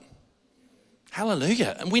boat.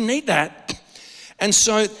 Hallelujah. And we need that. And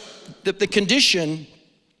so the condition,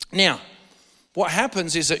 now, what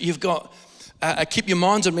happens is that you've got, keep your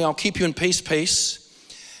mind on me, I'll keep you in peace.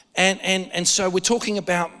 And so we're talking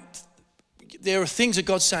about, there are things that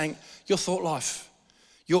God's saying, your thought life.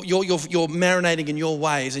 You're marinating in your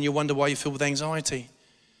ways, and you wonder why you feel with anxiety.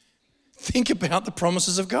 Think about the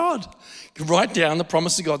promises of God. Write down the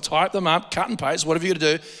promises of God, type them up, cut and paste, whatever you're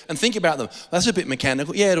going to do, and think about them. That's a bit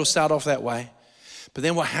mechanical. Yeah, it'll start off that way. But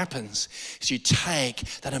then what happens is you take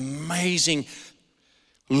that amazing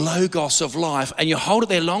logos of life and you hold it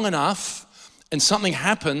there long enough, and something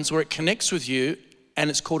happens where it connects with you, and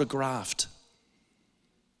it's called a graft.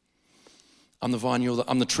 I'm the vine,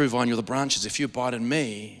 I'm the true vine, you're the branches. If you abide in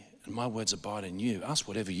me and my words abide in you, ask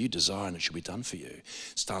whatever you desire and it shall be done for you. It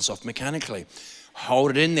starts off mechanically.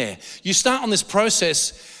 Hold it in there. You start on this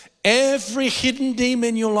process, every hidden demon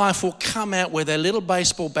in your life will come out with their little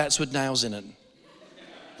baseball bats with nails in it.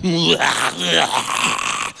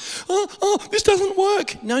 This doesn't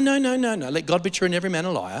work. No. Let God be true and every man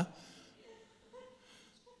a liar.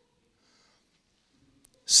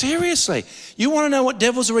 Seriously, you want to know what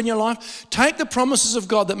devils are in your life? Take the promises of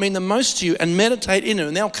God that mean the most to you and meditate in it,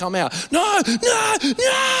 and they'll come out. No.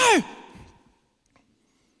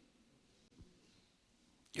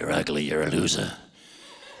 You're ugly, you're a loser.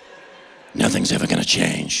 Nothing's ever going to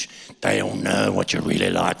change. They don't know what you're really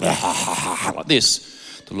like. Like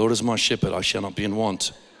this. The Lord is my shepherd, I shall not be in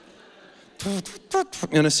want.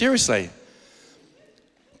 Seriously.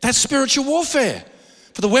 That's spiritual warfare.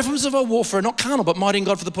 For the weapons of our warfare are not carnal, but mighty in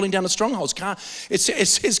God for the pulling down of strongholds. It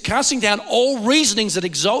says casting down all reasonings that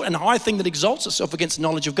exalt and high thing that exalts itself against the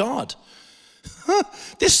knowledge of God.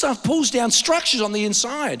 This stuff pulls down structures on the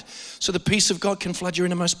inside so the peace of God can flood your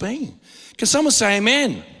innermost being. Can someone say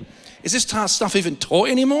amen? Is this stuff even taught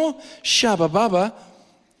anymore? Shabba baba.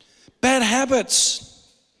 Bad habits.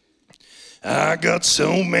 I got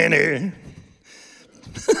so many.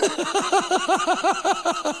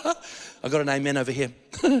 I got an amen over here.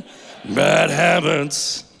 Bad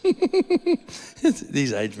habits.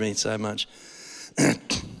 These age me so much.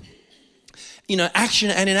 Action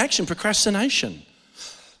and inaction, procrastination.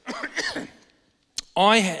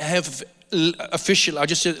 I have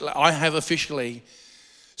officially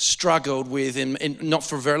struggled with, in not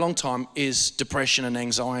for a very long time, is depression and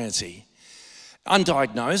anxiety.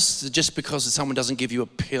 Undiagnosed, just because someone doesn't give you a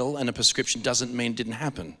pill and a prescription doesn't mean it didn't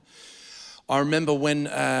happen. I remember when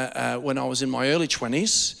I was in my early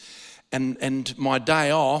 20s, and my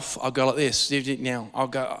day off, I'll go like this. Now, I'll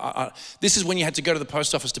go. This is when you had to go to the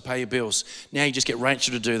post office to pay your bills. Now you just get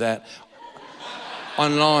Rachel to do that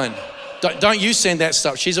online. Don't you send that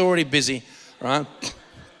stuff. She's already busy, right?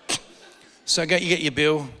 So you get your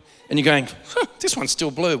bill, and you're going, this one's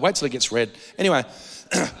still blue. Wait till it gets red. Anyway,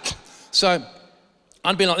 so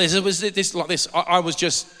I'd be like this. It was this like this. I was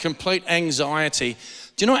just complete anxiety.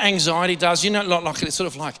 Do you know what anxiety does? Like it's sort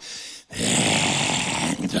of like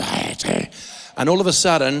anxiety, and all of a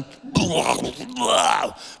sudden,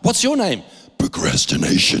 what's your name?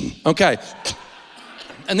 Procrastination. Okay,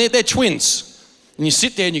 and they're twins. And you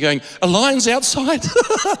sit there and you're going, a lion's outside.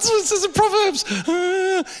 This is the Proverbs.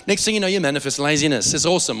 Next thing you know, you manifest laziness. It's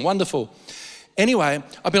awesome, wonderful. Anyway,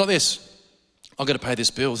 I'd be like this. I've got to pay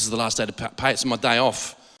this bill. This is the last day to pay. It's my day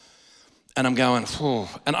off. And I'm going, whew.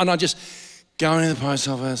 And I just going to the post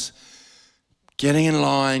office, getting in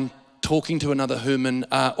line, talking to another human,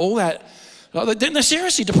 all that. Like,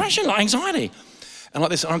 seriously, depression, like anxiety. And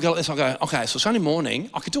like this, and I go like this, I go, okay, so it's only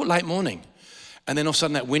morning. I could do it late morning. And then all of a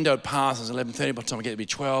sudden that window would pass, it's 11:30, by the time I get to be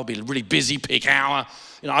 12, be really busy, peak hour.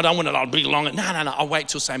 I don't want it like big long. No, I'll wait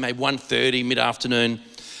till say maybe 1:30, mid-afternoon.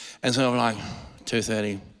 And so I'm like,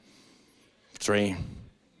 2:30, 3.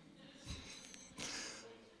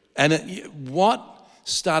 And what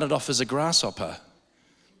started off as a grasshopper,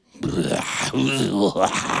 and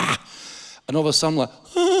all of a sudden I'm like,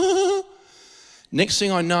 next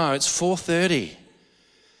thing I know, it's 4:30.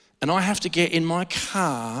 And I have to get in my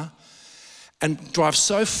car and drive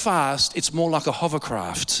so fast, it's more like a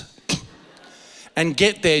hovercraft. And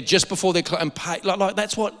get there just before they're and pay. Like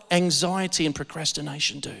that's what anxiety and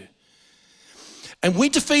procrastination do. And we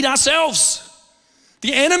defeat ourselves.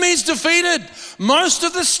 The enemy's defeated. Most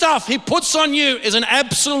of the stuff he puts on you is an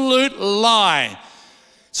absolute lie.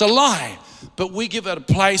 It's a lie. But we give it a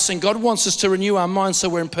place, and God wants us to renew our minds so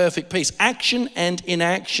we're in perfect peace. Action and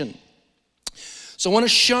inaction. So I want to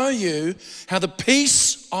show you how the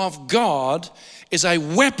peace of God is a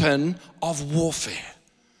weapon of warfare,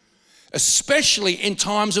 especially in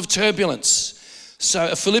times of turbulence.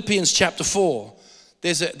 So Philippians chapter 4,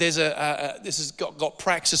 this has got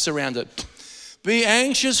praxis around it. Be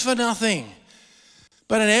anxious for nothing,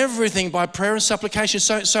 but in everything by prayer and supplication.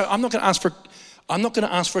 So I'm not going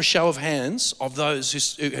to ask for a show of hands of those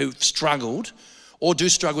who've struggled or do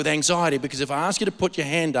struggle with anxiety, because if I ask you to put your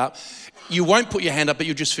hand up, you won't put your hand up, but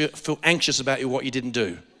you'll just feel anxious about what you didn't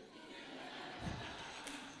do.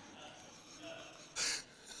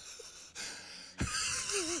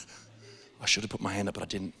 I should have put my hand up, but I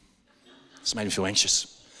didn't. It's made me feel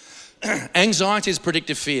anxious. Anxiety is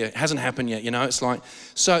predictive fear. It hasn't happened yet, It's like,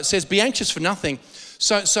 so it says, be anxious for nothing.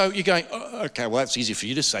 So you're going, oh, okay, well, that's easy for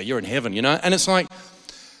you to say. You're in heaven, And it's like,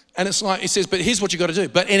 it says, but here's what you got to do.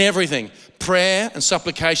 But in everything, prayer and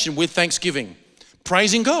supplication with thanksgiving.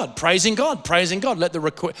 Praising God. Let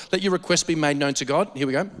your request be made known to God. Here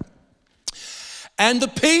we go. And the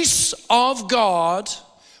peace of God,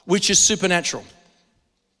 which is supernatural.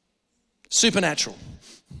 Supernatural.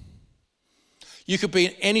 You could be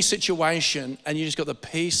in any situation and you just got the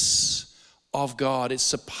peace of God. It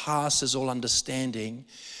surpasses all understanding.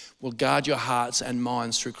 Will guard your hearts and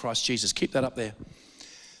minds through Christ Jesus. Keep that up there.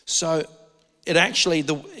 So it actually,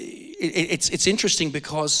 it's interesting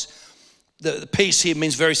because the peace here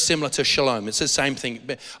means very similar to shalom. It's the same thing.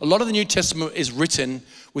 A lot of the New Testament is written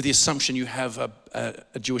with the assumption you have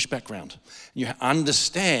a Jewish background. You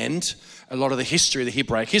understand a lot of the history, the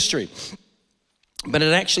Hebraic history. But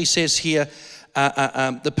it actually says here,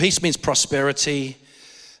 the peace means prosperity,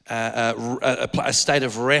 a state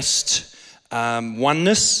of rest,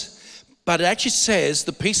 oneness. But it actually says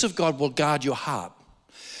the peace of God will guard your heart.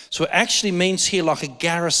 So it actually means here like a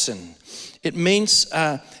garrison. It means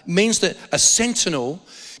that a sentinel.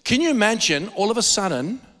 Can you imagine all of a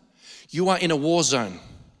sudden you are in a war zone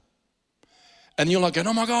and you're like going,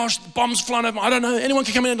 oh my gosh, bombs flying over, I don't know, anyone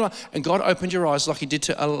can come in. And God opened your eyes like he did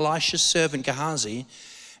to Elisha's servant Gehazi,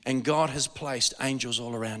 and God has placed angels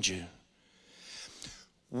all around you.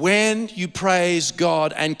 When you praise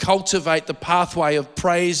God and cultivate the pathway of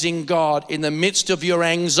praising God in the midst of your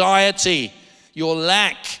anxiety, your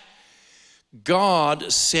lack,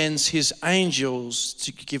 God sends his angels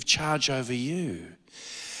to give charge over you.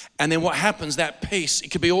 And then what happens, that peace,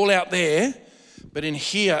 it could be all out there, but in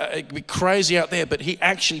here, it could be crazy out there, but he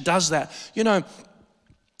actually does that. You know,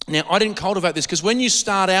 now I didn't cultivate this because when you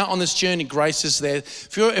start out on this journey, grace is there.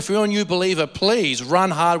 If you're a new believer, please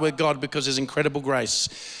run hard with God because there's incredible grace.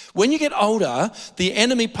 When you get older, the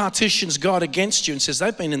enemy partitions God against you and says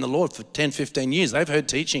they've been in the Lord for 10, 15 years. They've heard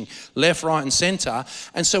teaching left, right, and center.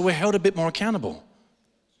 And so we're held a bit more accountable.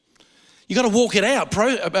 You got to walk it out,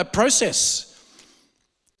 process.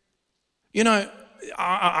 You know,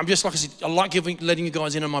 I'm just like I said, I like letting you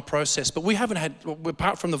guys in on my process, but we haven't had,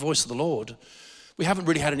 apart from the voice of the Lord, we haven't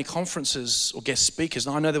really had any conferences or guest speakers.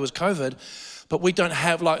 Now I know there was COVID, but we don't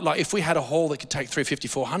have like if we had a hall that could take 350,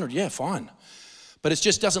 400, yeah, fine. But it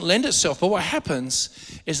just doesn't lend itself. But what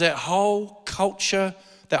happens is that whole culture,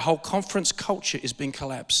 that whole conference culture is being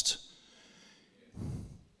collapsed.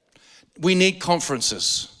 We need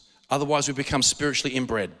conferences. Otherwise we become spiritually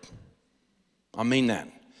inbred. I mean that.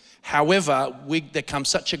 However, there comes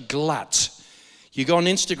such a glut. You go on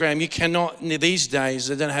Instagram, you cannot, these days,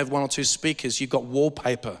 they don't have one or two speakers. You've got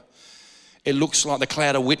wallpaper. It looks like the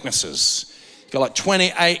cloud of witnesses. You've got like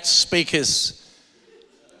 28 speakers.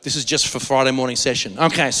 This is just for Friday morning session.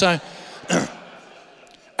 Okay, so,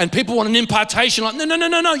 and people want an impartation like,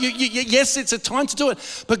 no. Yes, it's a time to do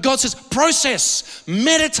it. But God says, process,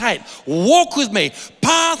 meditate, walk with me,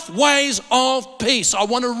 pathways of peace. I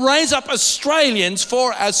want to raise up Australians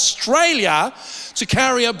for Australia to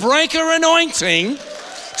carry a breaker anointing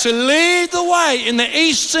to lead the way in the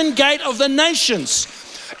eastern gate of the nations.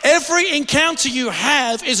 Every encounter you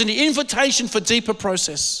have is an invitation for deeper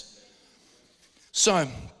process. So,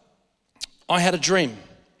 I had a dream.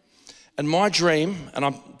 And my dream, and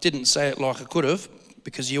I didn't say it like I could have,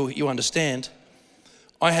 because you understand,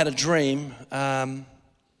 I had a dream.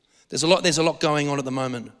 There's a lot going on at the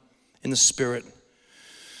moment in the spirit.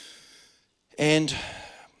 And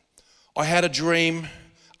I had a dream,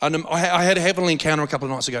 and I had a heavenly encounter a couple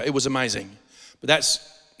of nights ago. It was amazing. But that's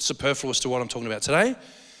superfluous to what I'm talking about today.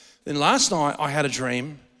 Then last night I had a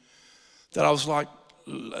dream that I was like,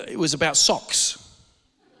 it was about socks.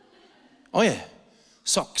 Oh yeah,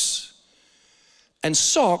 socks. And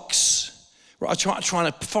socks, I'm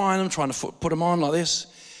trying to find them, trying to put them on like this.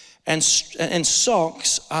 And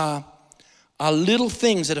socks are little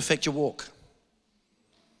things that affect your walk.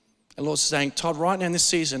 And the Lord's saying, Todd, right now in this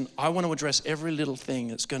season, I want to address every little thing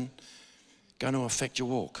that's going to affect your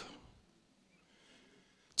walk.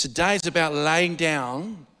 Today is about laying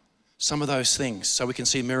down some of those things so we can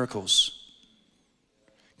see miracles.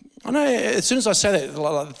 I know as soon as I say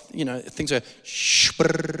that, things are,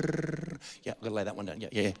 yeah, I've got to lay that one down.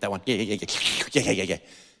 Yeah, that one. Yeah. You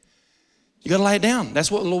got to lay it down.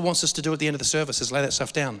 That's what the Lord wants us to do at the end of the service, is lay that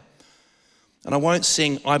stuff down. And I won't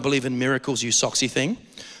sing I Believe in Miracles, you socksy thing,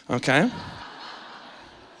 okay?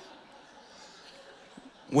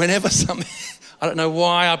 Whenever something, I don't know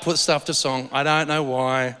why I put stuff to song. I don't know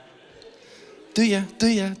why. Do ya?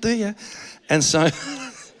 And so,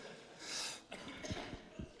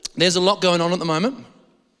 there's a lot going on at the moment.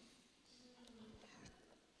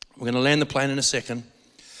 We're going to land the plane in a second.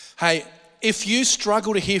 Hey, if you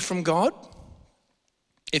struggle to hear from God,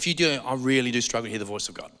 if you do, I really do struggle to hear the voice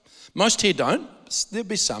of God. Most here don't. There'll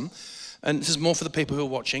be some. And this is more for the people who are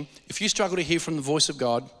watching. If you struggle to hear from the voice of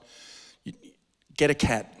God, get a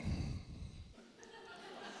cat.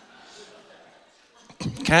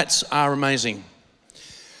 Cats are amazing.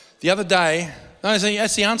 The other day, no,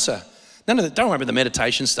 that's the answer. None of don't worry about the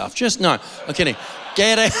meditation stuff. No, I'm kidding.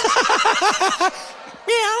 Get it.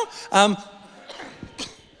 Meow.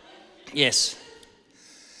 Yes.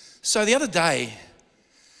 So the other day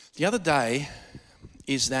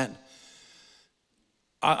is that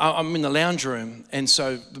I'm in the lounge room, and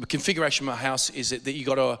so the configuration of my house is that you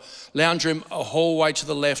got a lounge room, a hallway to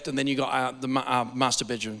the left, and then you got the master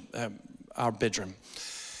bedroom, our bedroom.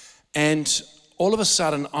 And all of a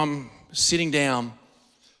sudden, I'm sitting down,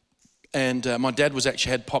 and my dad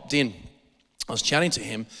had popped in. I was chatting to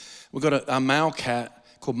him. We've got a male cat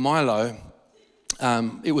called Milo.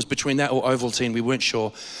 It was between that or Ovaltine, we weren't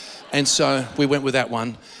sure. And so we went with that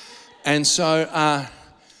one. And so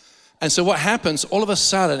And so what happens, all of a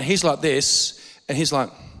sudden, he's like this, and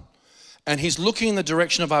he's looking in the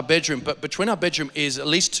direction of our bedroom, but between our bedroom is at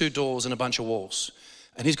least 2 doors and a bunch of walls.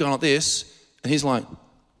 And he's going like this, and he's like,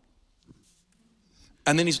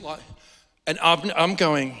 and then he's like, and I'm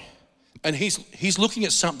going, and he's looking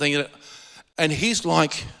at something, and he's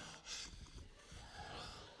like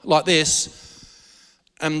this,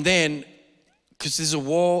 and then, because there's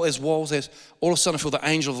walls, all of a sudden I feel the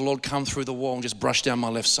angel of the Lord come through the wall and just brush down my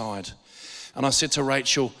left side. And I said to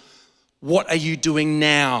Rachel, what are you doing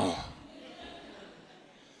now?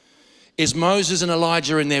 Is Moses and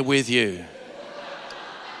Elijah in there with you?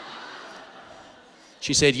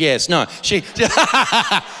 She said, yes. No,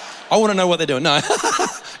 I want to know what they're doing. No.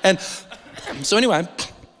 And so anyway,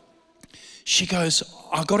 she goes,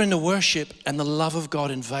 I got into worship and the love of God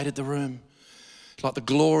invaded the room. Like the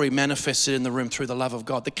glory manifested in the room through the love of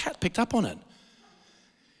God. The cat picked up on it.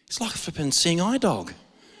 It's like a flipping seeing eye dog.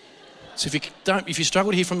 So if you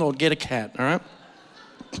struggle to hear from the Lord, get a cat, all right?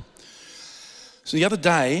 So the other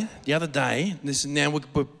day, now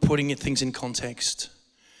we're putting things in context,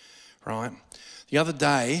 right? The other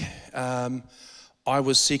day, I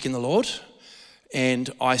was seeking the Lord, and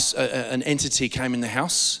an entity came in the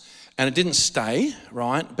house, and it didn't stay,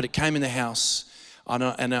 right? But it came in the house,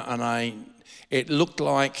 it looked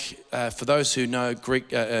like, for those who know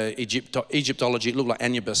Greek Egyptology, it looked like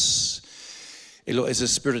Anubis. It's a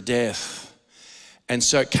spirit of death. And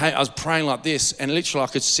so I was praying like this, and literally I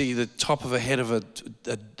could see the top of a head of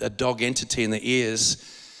a dog entity in the ears.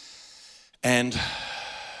 And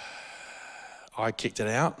I kicked it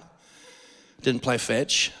out. Didn't play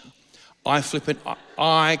fetch.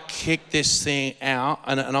 I kicked this thing out,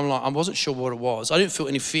 and I'm like, I wasn't sure what it was. I didn't feel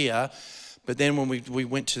any fear, but then when we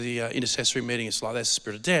went to the intercessory meeting, it's like, that's the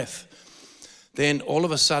spirit of death. Then all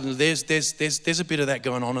of a sudden, there's a bit of that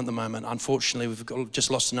going on at the moment. Unfortunately, we've just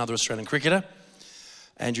lost another Australian cricketer.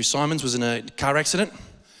 Andrew Simons was in a car accident.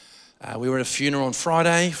 We were at a funeral on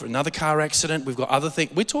Friday for another car accident. We've got other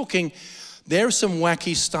things. We're talking, there's some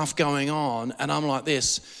wacky stuff going on, and I'm like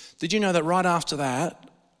this. Did you know that right after that,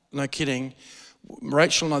 no kidding,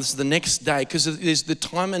 Rachel and I, this is the next day, because there's the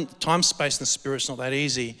time, space, and the spirit's not that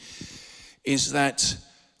easy, is that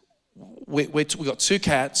we got 2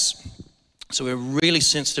 cats, so we're really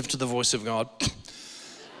sensitive to the voice of God.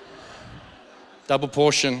 Double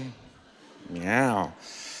portion. Meow.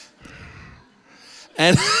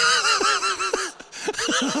 And,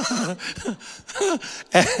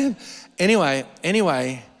 and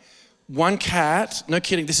anyway, one cat, no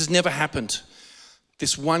kidding, this has never happened.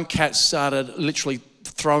 This one cat started literally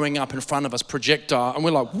throwing up in front of us, projectile, and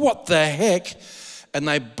we're like, what the heck? And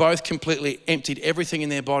they both completely emptied everything in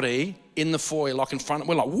their body in the foyer, like in front of,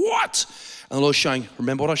 we're like, what? And the Lord's showing,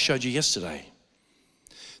 remember what I showed you yesterday?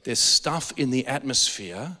 There's stuff in the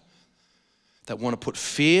atmosphere that want to put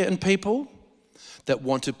fear in people, that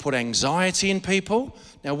want to put anxiety in people.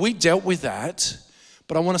 Now, we dealt with that,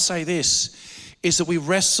 but I want to say this, is that we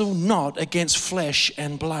wrestle not against flesh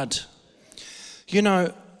and blood. You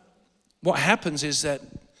know, what happens is that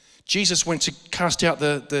Jesus went to cast out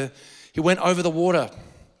he went over the water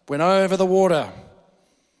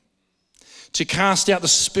to cast out the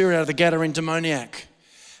spirit out of the Gadarene demoniac.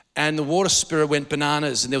 And the water spirit went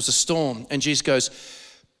bananas, and there was a storm. And Jesus goes,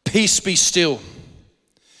 peace be still.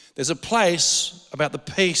 There's a place about the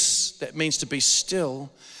peace that means to be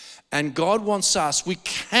still. And God wants us, we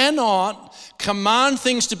cannot command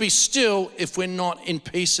things to be still if we're not in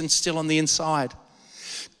peace and still on the inside.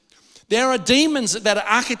 There are demons that are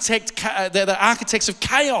architects of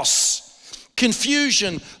chaos,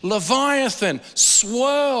 confusion, leviathan,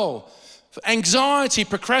 swirl, anxiety,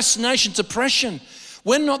 procrastination, depression.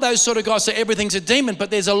 We're not those sort of guys that everything's a demon,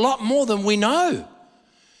 but there's a lot more than we know.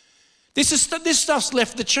 This stuff's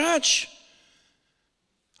left the church.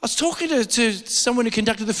 I was talking to someone who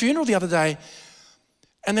conducted the funeral the other day,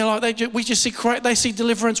 and they're like, they see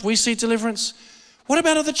deliverance, we see deliverance. What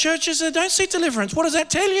about other churches that don't see deliverance? What does that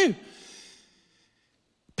tell you?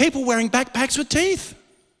 People wearing backpacks with teeth.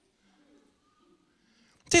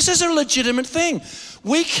 This is a legitimate thing.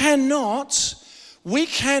 We cannot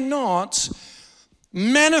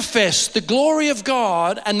manifest the glory of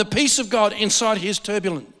God and the peace of God inside His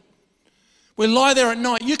turbulent. We lie there at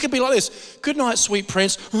night. You could be like this. Good night, sweet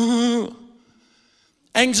prince.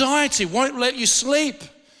 Anxiety won't let you sleep.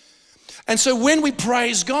 And so when we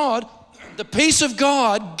praise God, the peace of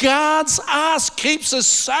God guards us, keeps us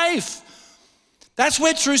safe. That's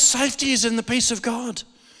where true safety is, in the peace of God.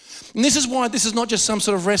 And this is why this is not just some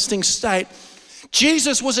sort of resting state.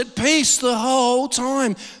 Jesus was at peace the whole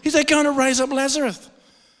time. He's going to raise up Lazarus.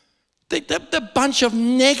 The bunch of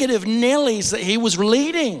negative Nellies that he was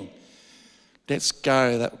leading. Let's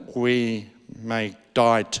go that we may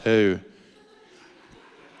die too.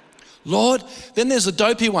 Lord, then there's the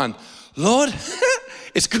dopey one. Lord,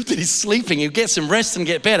 it's good that he's sleeping. He'll get some rest and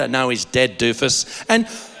get better. No, he's dead, doofus. And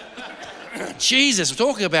Jesus, we're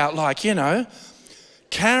talking about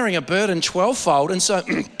carrying a burden 12-fold. And so,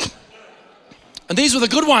 and these were the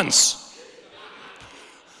good ones.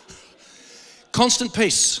 Constant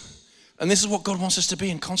peace. And this is what God wants us to be,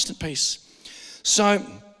 in constant peace.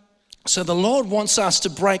 So the Lord wants us to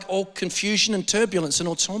break all confusion and turbulence and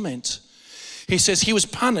all torment. He says he was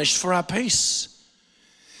punished for our peace.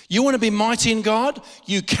 You want to be mighty in God?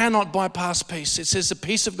 You cannot bypass peace. It says the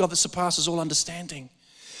peace of God that surpasses all understanding.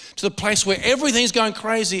 To the place where everything's going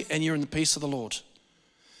crazy and you're in the peace of the Lord.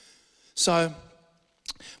 So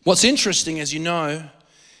what's interesting, as you know,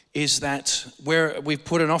 is that where we've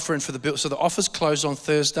put an offer in for the bill. So the offer's closed on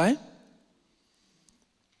Thursday.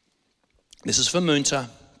 This is for Moonta.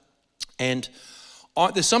 And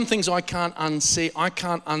there's some things I can't unsee. I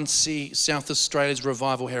can't unsee South Australia's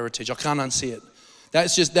revival heritage. I can't unsee it.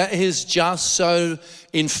 That is just so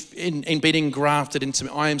in being grafted into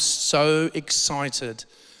me. I am so excited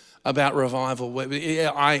about revival.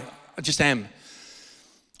 I just am.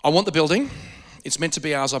 I want the building. It's meant to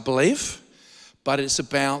be ours, I believe, but it's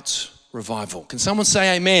about revival. Can someone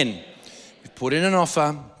say amen? We've put in an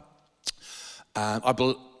offer. I'm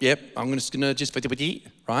just going to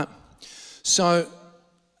right? So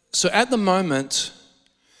at the moment,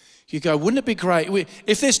 you go, wouldn't it be great?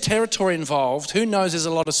 If there's territory involved, who knows there's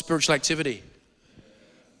a lot of spiritual activity?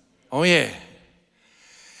 Oh, yeah.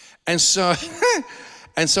 And so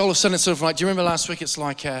all of a sudden it's sort of like, do you remember last week? It's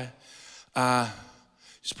like, just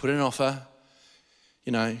put in an offer,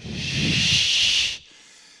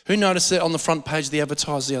 Who noticed it on the front page of the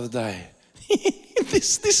Advertiser the other day?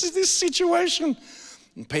 This situation.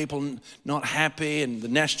 And people not happy and the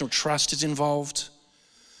National Trust is involved.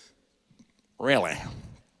 Really?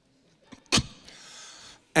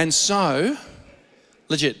 And so,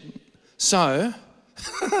 legit,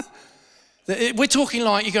 we're talking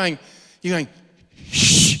like you're going,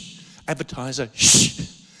 shh, Advertiser,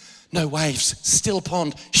 shh, no waves, still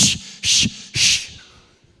pond, shh, shh, shh.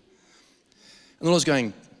 And the Lord's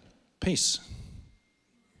going, peace.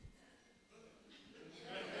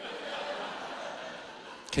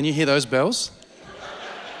 Can you hear those bells?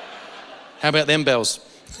 How about them bells?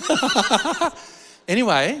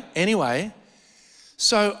 Anyway,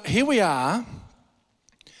 so here we are.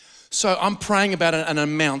 So I'm praying about an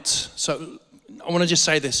amount. So I want to just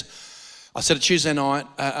say this. I said it Tuesday night.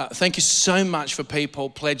 Thank you so much for people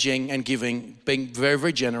pledging and giving, being very,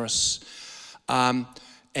 very generous.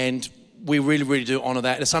 And we really, really do honour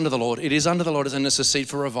that. It's under the Lord. It is under the Lord, and it's a seed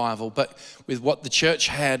for revival. But with what the church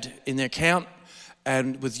had in their account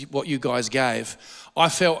and with what you guys gave, I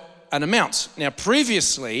felt an amount. Now,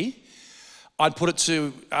 previously, I'd put it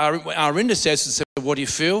to our intercessors and said, what do you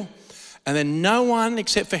feel? And then no one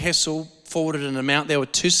except for Hessel forwarded an amount. They were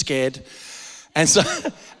too scared. And so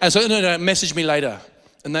no, message me later.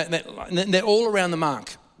 And they're all around the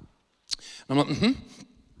mark. And I'm like,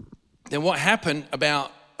 Then what happened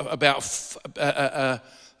about was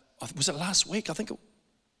it last week? I think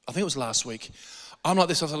it was last week. I'm like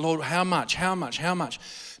this. I was like, Lord, how much?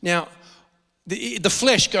 Now, the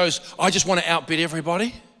flesh goes, I just want to outbid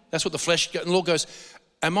everybody. That's what the flesh goes. And the Lord goes,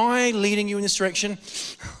 am I leading you in this direction?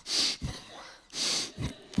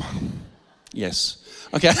 Yes.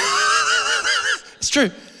 Okay. It's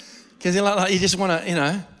true. Because you just want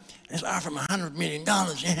to, it's from $100 million.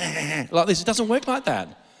 Like this. It doesn't work like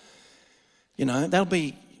that.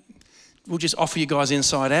 We'll just offer you guys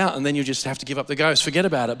inside out and then you just have to give up the ghost. Forget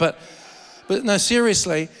about it. But no,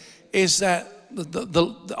 seriously, is that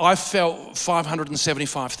I felt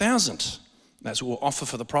 575,000. That's what we'll offer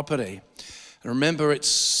for the property. And remember,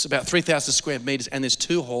 it's about 3,000 square meters and there's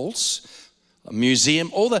 2 halls, a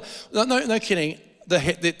museum, no kidding.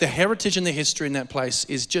 The heritage and the history in that place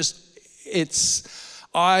is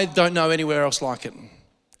I don't know anywhere else like it.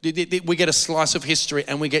 We get a slice of history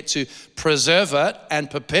and we get to preserve it and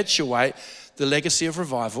perpetuate the legacy of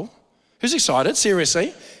revival. Who's excited?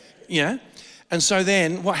 Seriously. Yeah. And so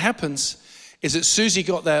then what happens is that Susie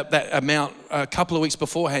got that amount a couple of weeks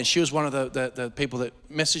beforehand. She was one of the people that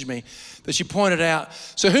messaged me. But she pointed out,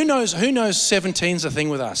 so who knows 17's a thing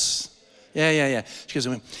with us? Yeah. She goes,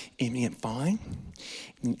 you get 5,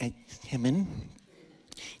 you 7,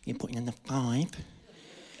 you're putting in the 5,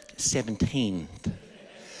 17.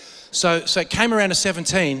 So it came around to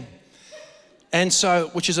 17, and so,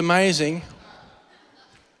 which is amazing,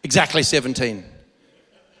 exactly 17.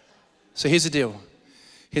 So here's the deal.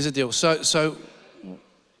 So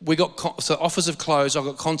so offers have closed. I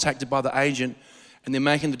got contacted by the agent, and they're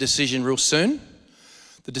making the decision real soon.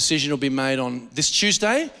 The decision will be made on this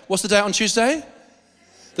Tuesday. What's the date on Tuesday?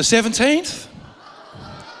 The 17th.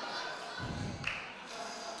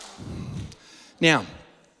 Now,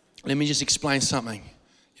 let me just explain something.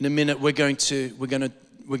 In a minute, we're going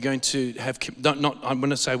to have I'm going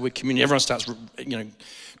to say we're communion. Everyone starts,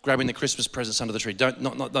 grabbing the Christmas presents under the tree.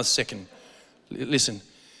 Not the second. Listen,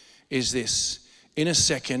 is this in a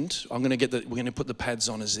second? We're going to put the pads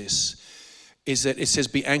on. Is that it says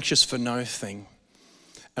be anxious for nothing,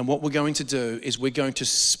 and what we're going to do is we're going to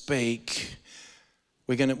speak.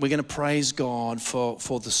 We're going to praise God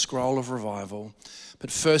for the scroll of revival. But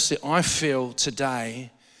firstly, I feel today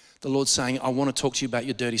the Lord's saying, I want to talk to you about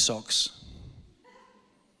your dirty socks.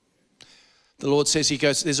 The Lord says, He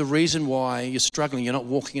goes, there's a reason why you're struggling. You're not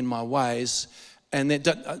walking in my ways. And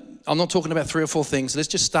I'm not talking about 3 or 4 things. Let's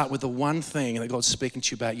just start with the one thing that God's speaking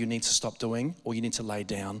to you about you need to stop doing, or you need to lay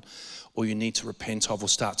down, or you need to repent of or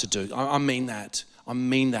start to do. I mean that.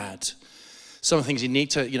 Some of the things you need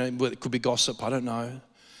to, it could be gossip, I don't know.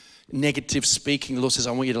 Negative speaking, the Lord says,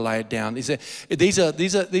 I want you to lay it down. These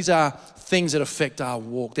are things that affect our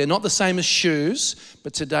walk. They're not the same as shoes,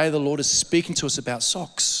 but today the Lord is speaking to us about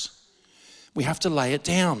socks. We have to lay it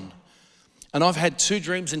down. And I've had 2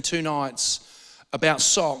 dreams in 2 nights about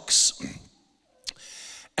socks.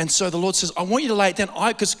 And so the Lord says, I want you to lay it down,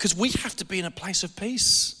 because we have to be in a place of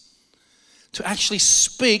peace to actually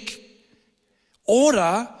speak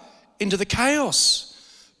order into the chaos.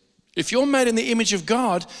 If you're made in the image of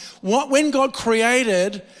God, when God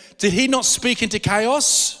created, did He not speak into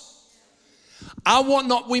chaos? Are what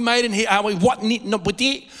not we made in here? Are we what not we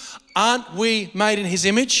did? Aren't we made in His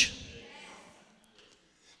image?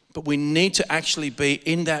 But we need to actually be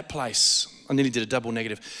in that place. I nearly did a double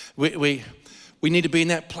negative. We need to be in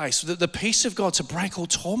that place. The peace of God to break all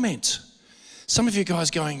torment. Some of you guys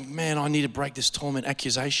going, man, I need to break this torment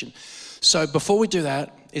accusation. So before we do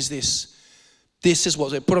that, is this. This is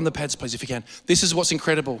what, put on the pads please if you can. This is what's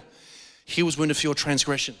incredible. He was wounded for your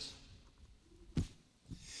transgressions.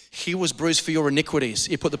 He was bruised for your iniquities.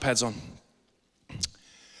 You put the pads on.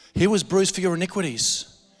 He was bruised for your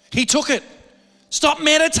iniquities. He took it. Stop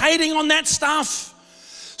meditating on that stuff.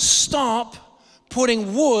 Stop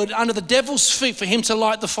putting wood under the devil's feet for him to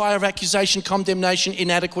light the fire of accusation, condemnation,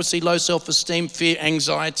 inadequacy, low self-esteem, fear,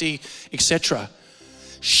 anxiety, etc.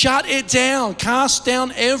 Shut it down. Cast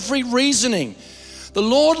down every reasoning. The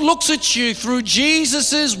Lord looks at you through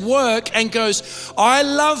Jesus' work and goes, I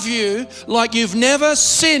love you like you've never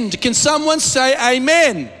sinned. Can someone say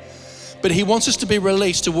amen? But He wants us to be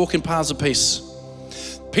released to walk in paths of peace.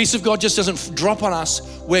 Peace of God just doesn't drop on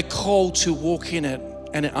us. We're called to walk in it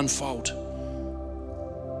and it unfold.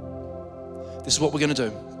 This is what we're going to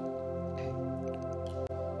do.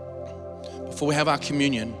 Before we have our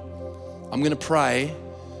communion, I'm going to pray.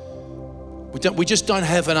 We just don't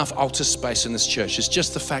have enough altar space in this church. It's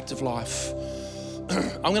just the fact of life.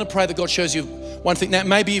 I'm going to pray that God shows you one thing. Now,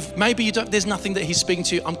 maybe you don't. There's nothing that He's speaking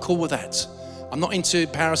to you. I'm cool with that. I'm not into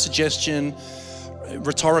parasuggestion,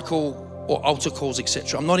 rhetorical or altar calls,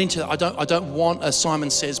 etc. I'm not into that. I don't want a Simon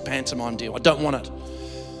Says pantomime deal. I don't want it.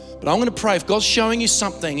 But I'm going to pray. If God's showing you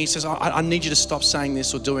something, He says, I need you to stop saying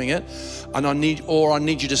this or doing it, and I need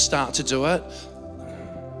you to start to do it.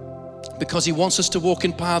 Because He wants us to walk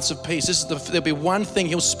in paths of peace. There'll be one thing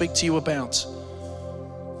He'll speak to you about.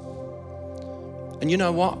 And you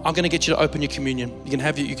know what? I'm going to get you to open your communion. You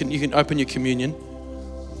can open your communion.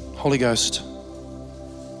 Holy Ghost.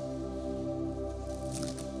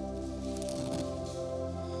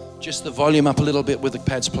 Just the volume up a little bit with the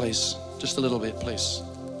pads, please. Just a little bit, please.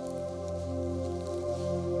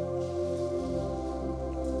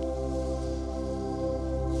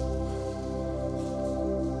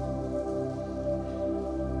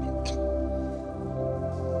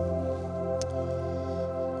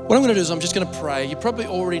 What I'm going to do is I'm just going to pray. You probably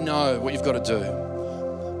already know what you've got to do.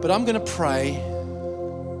 But I'm going to pray.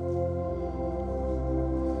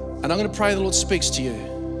 And I'm going to pray the Lord speaks to you.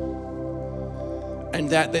 And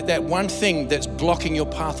that one thing that's blocking your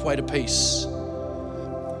pathway to peace.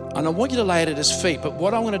 And I want you to lay it at His feet. But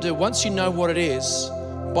what I'm going to do, once you know what it is,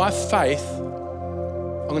 by faith,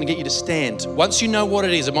 I'm going to get you to stand. Once you know what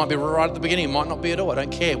it is, it might be right at the beginning, it might not be at all. I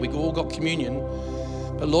don't care. We've all got communion.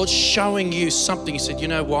 The Lord's showing you something. He said, you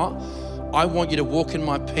know what? I want you to walk in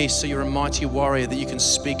my peace so you're a mighty warrior that you can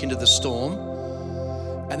speak into the storm.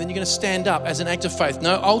 And then you're going to stand up as an act of faith.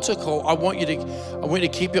 No altar call. I want you to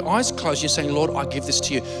keep your eyes closed. You're saying, Lord, I give this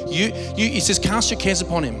to you. He says, cast your cares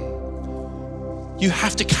upon Him. You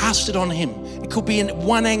have to cast it on Him. It could be in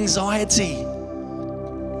one anxiety.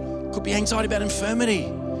 It could be anxiety about infirmity.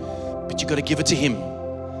 but you've got to give it to him.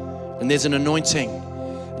 And there's an anointing.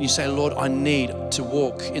 And you say, Lord, I need to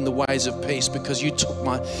walk in the ways of peace because you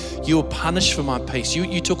were punished for my peace.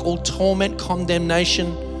 You took all torment,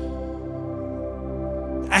 condemnation,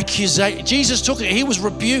 accusation. Jesus took it. He was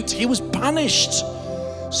rebuked. He was punished.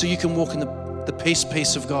 So you can walk in the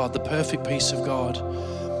peace of God, the perfect peace of God.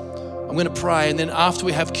 I'm going to pray, and then after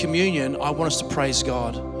we have communion, I want us to praise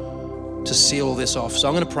God to seal all this off. So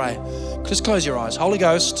I'm going to pray. Just close your eyes. Holy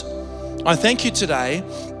Ghost, I thank you today.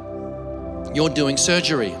 You're doing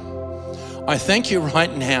surgery. I thank you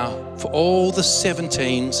right now for all the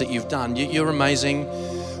 17s that you've done. You're amazing.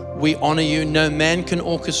 We honor you. No man can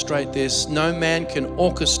orchestrate this. No man can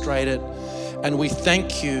orchestrate it. And we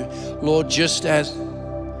thank you, Lord, just as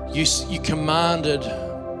you commanded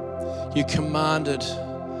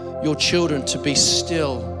your children to be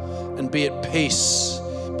still and be at peace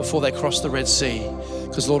before they cross the Red Sea.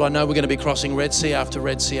 Because Lord, I know we're going to be crossing Red Sea after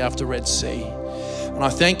Red Sea after Red Sea. And I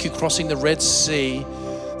thank you crossing the Red Sea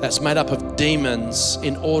that's made up of demons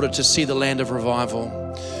in order to see the land of revival.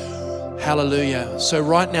 Hallelujah. So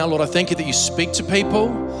right now, Lord, I thank you that you speak to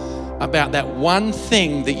people about that one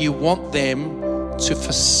thing that you want them to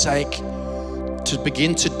forsake, to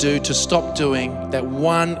begin to do, to stop doing, that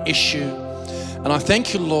one issue. And I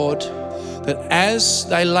thank you, Lord, that as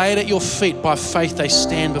they lay it at your feet by faith, they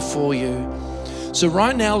stand before you. So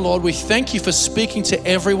right now, Lord, we thank you for speaking to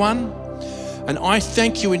everyone. And I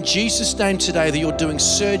thank you in Jesus' name today that you're doing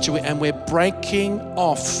surgery and we're breaking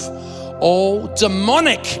off all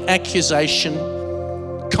demonic accusation,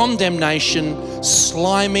 condemnation,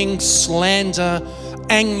 sliming, slander,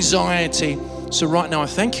 anxiety. So right now, I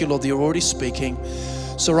thank you, Lord, that you're already speaking.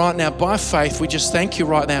 So right now, by faith, we just thank you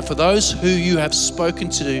right now for those who you have spoken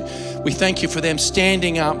to. We thank you for them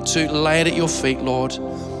standing up to lay it at your feet, Lord.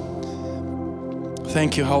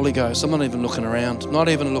 Thank you, Holy Ghost. I'm not even looking around. Not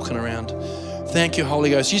even looking around. Thank you,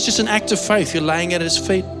 Holy Ghost. It's just an act of faith. You're laying it at his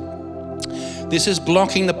feet. This is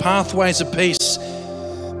blocking the pathways of peace.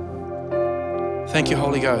 Thank you,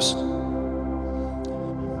 Holy Ghost.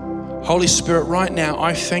 Holy Spirit, right now,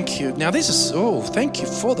 I thank you. Now thank you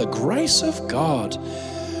for the grace of God.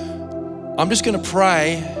 I'm just going to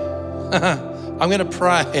pray. I'm going to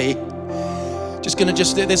pray.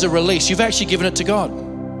 There's a release. You've actually given it to God.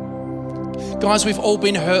 Guys, we've all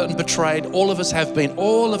been hurt and betrayed. All of us have been.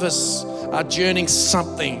 All of us are journeying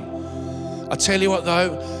something. I tell you what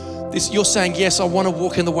though, you're saying, yes, I want to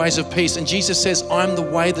walk in the ways of peace. And Jesus says, I'm the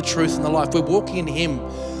way, the truth, and the life. We're walking in him.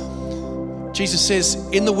 Jesus says,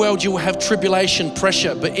 in the world you will have tribulation,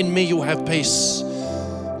 pressure, but in me you'll have peace.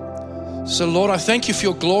 So Lord, I thank you for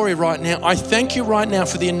your glory right now. I thank you right now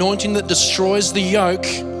for the anointing that destroys the yoke.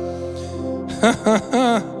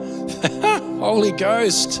 Holy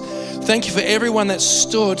Ghost, thank you for everyone that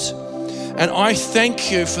stood. And I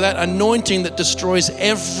thank you for that anointing that destroys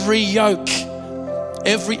every yoke,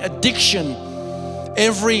 every addiction,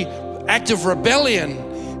 every act of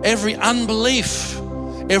rebellion, every unbelief,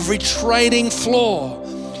 every trading floor.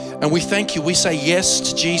 And we thank you. We say yes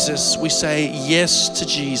to Jesus. We say yes to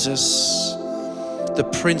Jesus, the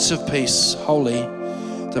Prince of Peace, holy,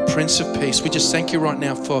 the Prince of Peace. We just thank you right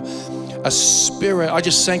now for a spirit. I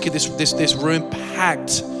just thank you, this room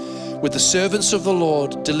packed with the servants of the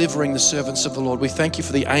Lord, delivering the servants of the Lord. We thank you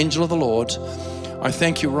for the angel of the Lord. I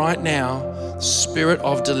thank you right now, spirit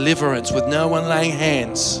of deliverance with no one laying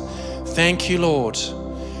hands. Thank you, Lord.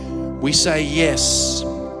 We say yes.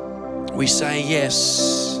 We say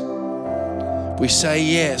yes. We say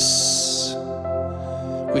yes.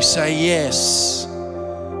 We say yes.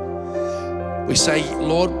 We say,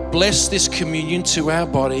 Lord, bless this communion to our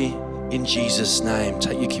body in Jesus' name.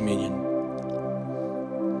 Take your communion.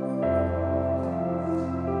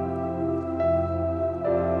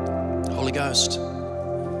 Holy Ghost.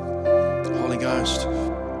 Holy Ghost.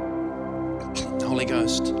 Holy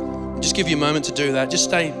Ghost. Just give you a moment to do that. Just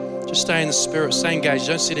stay in the spirit. Stay engaged.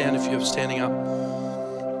 Don't sit down if you're standing up.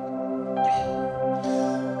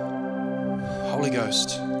 Holy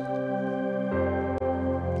Ghost.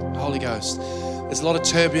 Holy Ghost. There's a lot of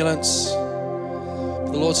turbulence.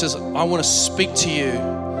 The Lord says, I want to speak to you.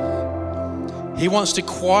 He wants to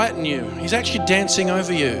quieten you. He's actually dancing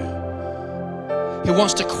over you. He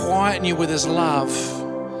wants to quieten you with his love,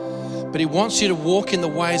 but he wants you to walk in the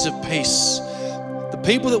ways of peace. The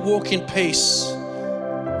people that walk in peace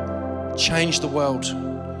change the world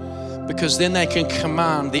because then they can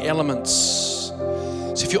command the elements.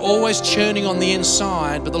 So if you're always churning on the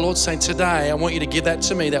inside, but the Lord's saying, today, I want you to give that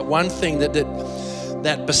to me, that one thing that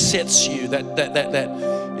besets you,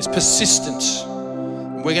 that is persistent.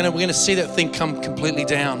 We're gonna see that thing come completely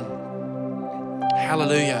down.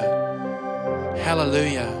 Hallelujah.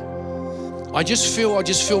 Hallelujah. I just feel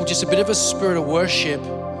just a bit of a spirit of worship.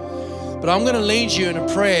 But I'm going to lead you in a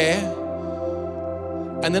prayer.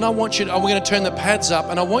 And then we're going to turn the pads up,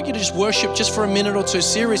 and I want you to just worship just for a minute or two.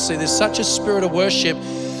 Seriously, there's such a spirit of worship.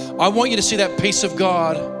 I want you to see that peace of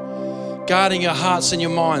God guarding your hearts and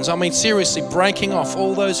your minds. I mean, seriously, breaking off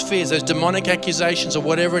all those fears, those demonic accusations or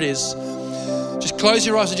whatever it is. Just close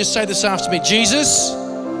your eyes and just say this after me. Jesus,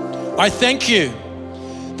 I thank you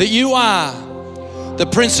that you are the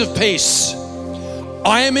Prince of Peace.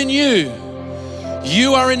 I am in you.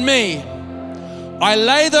 You are in me. I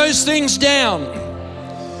lay those things down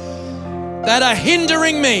that are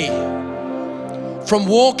hindering me from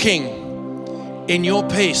walking in your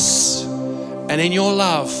peace and in your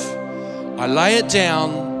love. I lay it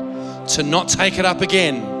down to not take it up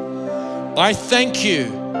again. I thank you.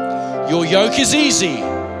 Your yoke is easy.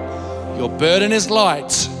 Your burden is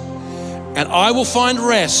light. And I will find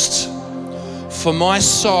rest for my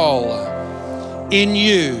soul in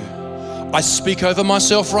you. I speak over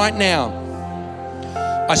myself right now.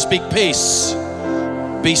 I speak peace.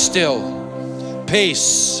 Be still.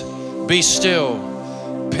 Peace. Be still.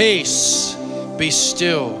 Peace. Be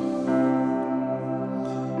still.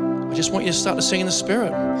 I just want you to start to sing in the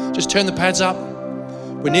Spirit. Just turn the pads up.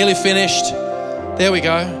 We're nearly finished. There we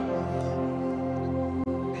go.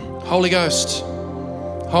 Holy Ghost.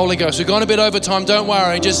 Holy Ghost. We've gone a bit over time. Don't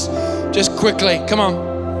worry. Just quickly. Come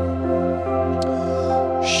on.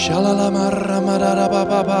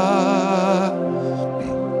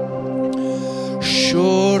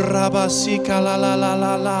 Shurabasika la la la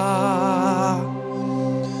la la.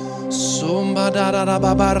 Sumba da da da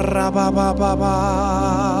ba ba ra ba ba ba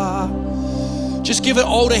ba. Just give it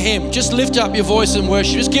all to Him. Just lift up your voice and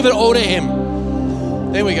worship. Just give it all to Him.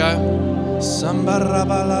 There we go. Samba ra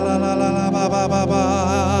ba la la la la la ba ba ba ba.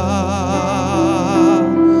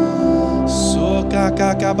 Soka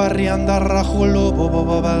ka ka barianda rahulu bo bo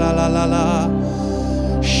bo ba la la la la.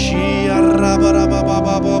 Shia ra ba ra ba ba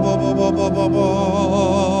ba bo bo bo bo bo bo bo.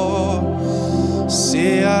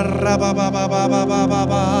 Sia ra ba ba ba ba ba ba ba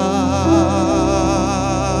ba.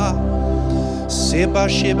 Seba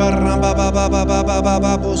sheba ra ba ba ba ba ba ba ba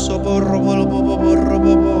ba bo so bo ro bo bo bo bo ro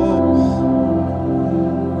bo bo.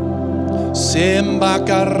 Semba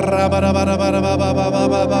karra ba ba ba ba ba ba ba ba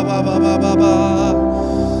ba ba ba ba ba.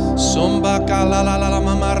 Somba kala la la la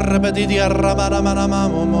mama rebedi di ra ba ra ma ma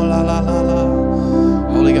mo la la la la.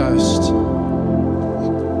 Holy Ghost.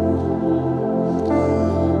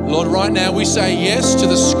 Lord, right now we say yes to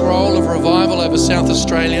the scroll of revival over South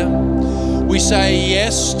Australia. We say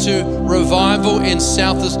yes to revival in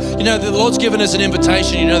South Australia. You know, the Lord's given us an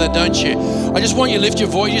invitation. You know that, don't you? I just want you to lift your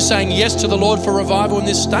voice. You're saying yes to the Lord for revival in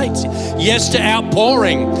this state. Yes to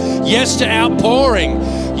outpouring. Yes to outpouring.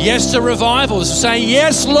 Yes to revival. Say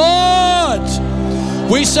yes, Lord.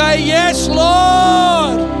 We say yes,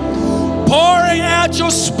 Lord. Pouring out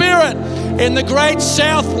your Spirit in the great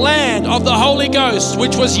south land of the Holy Ghost,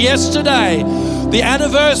 which was yesterday, the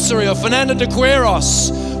anniversary of Fernando de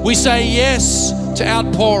Quiros. We say yes to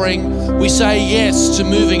outpouring. We say yes to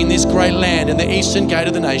moving in this great land in the eastern gate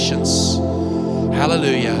of the nations.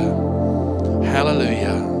 Hallelujah.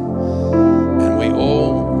 Hallelujah. And we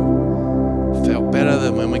all felt better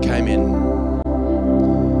than when we came in.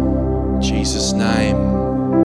 In Jesus' name.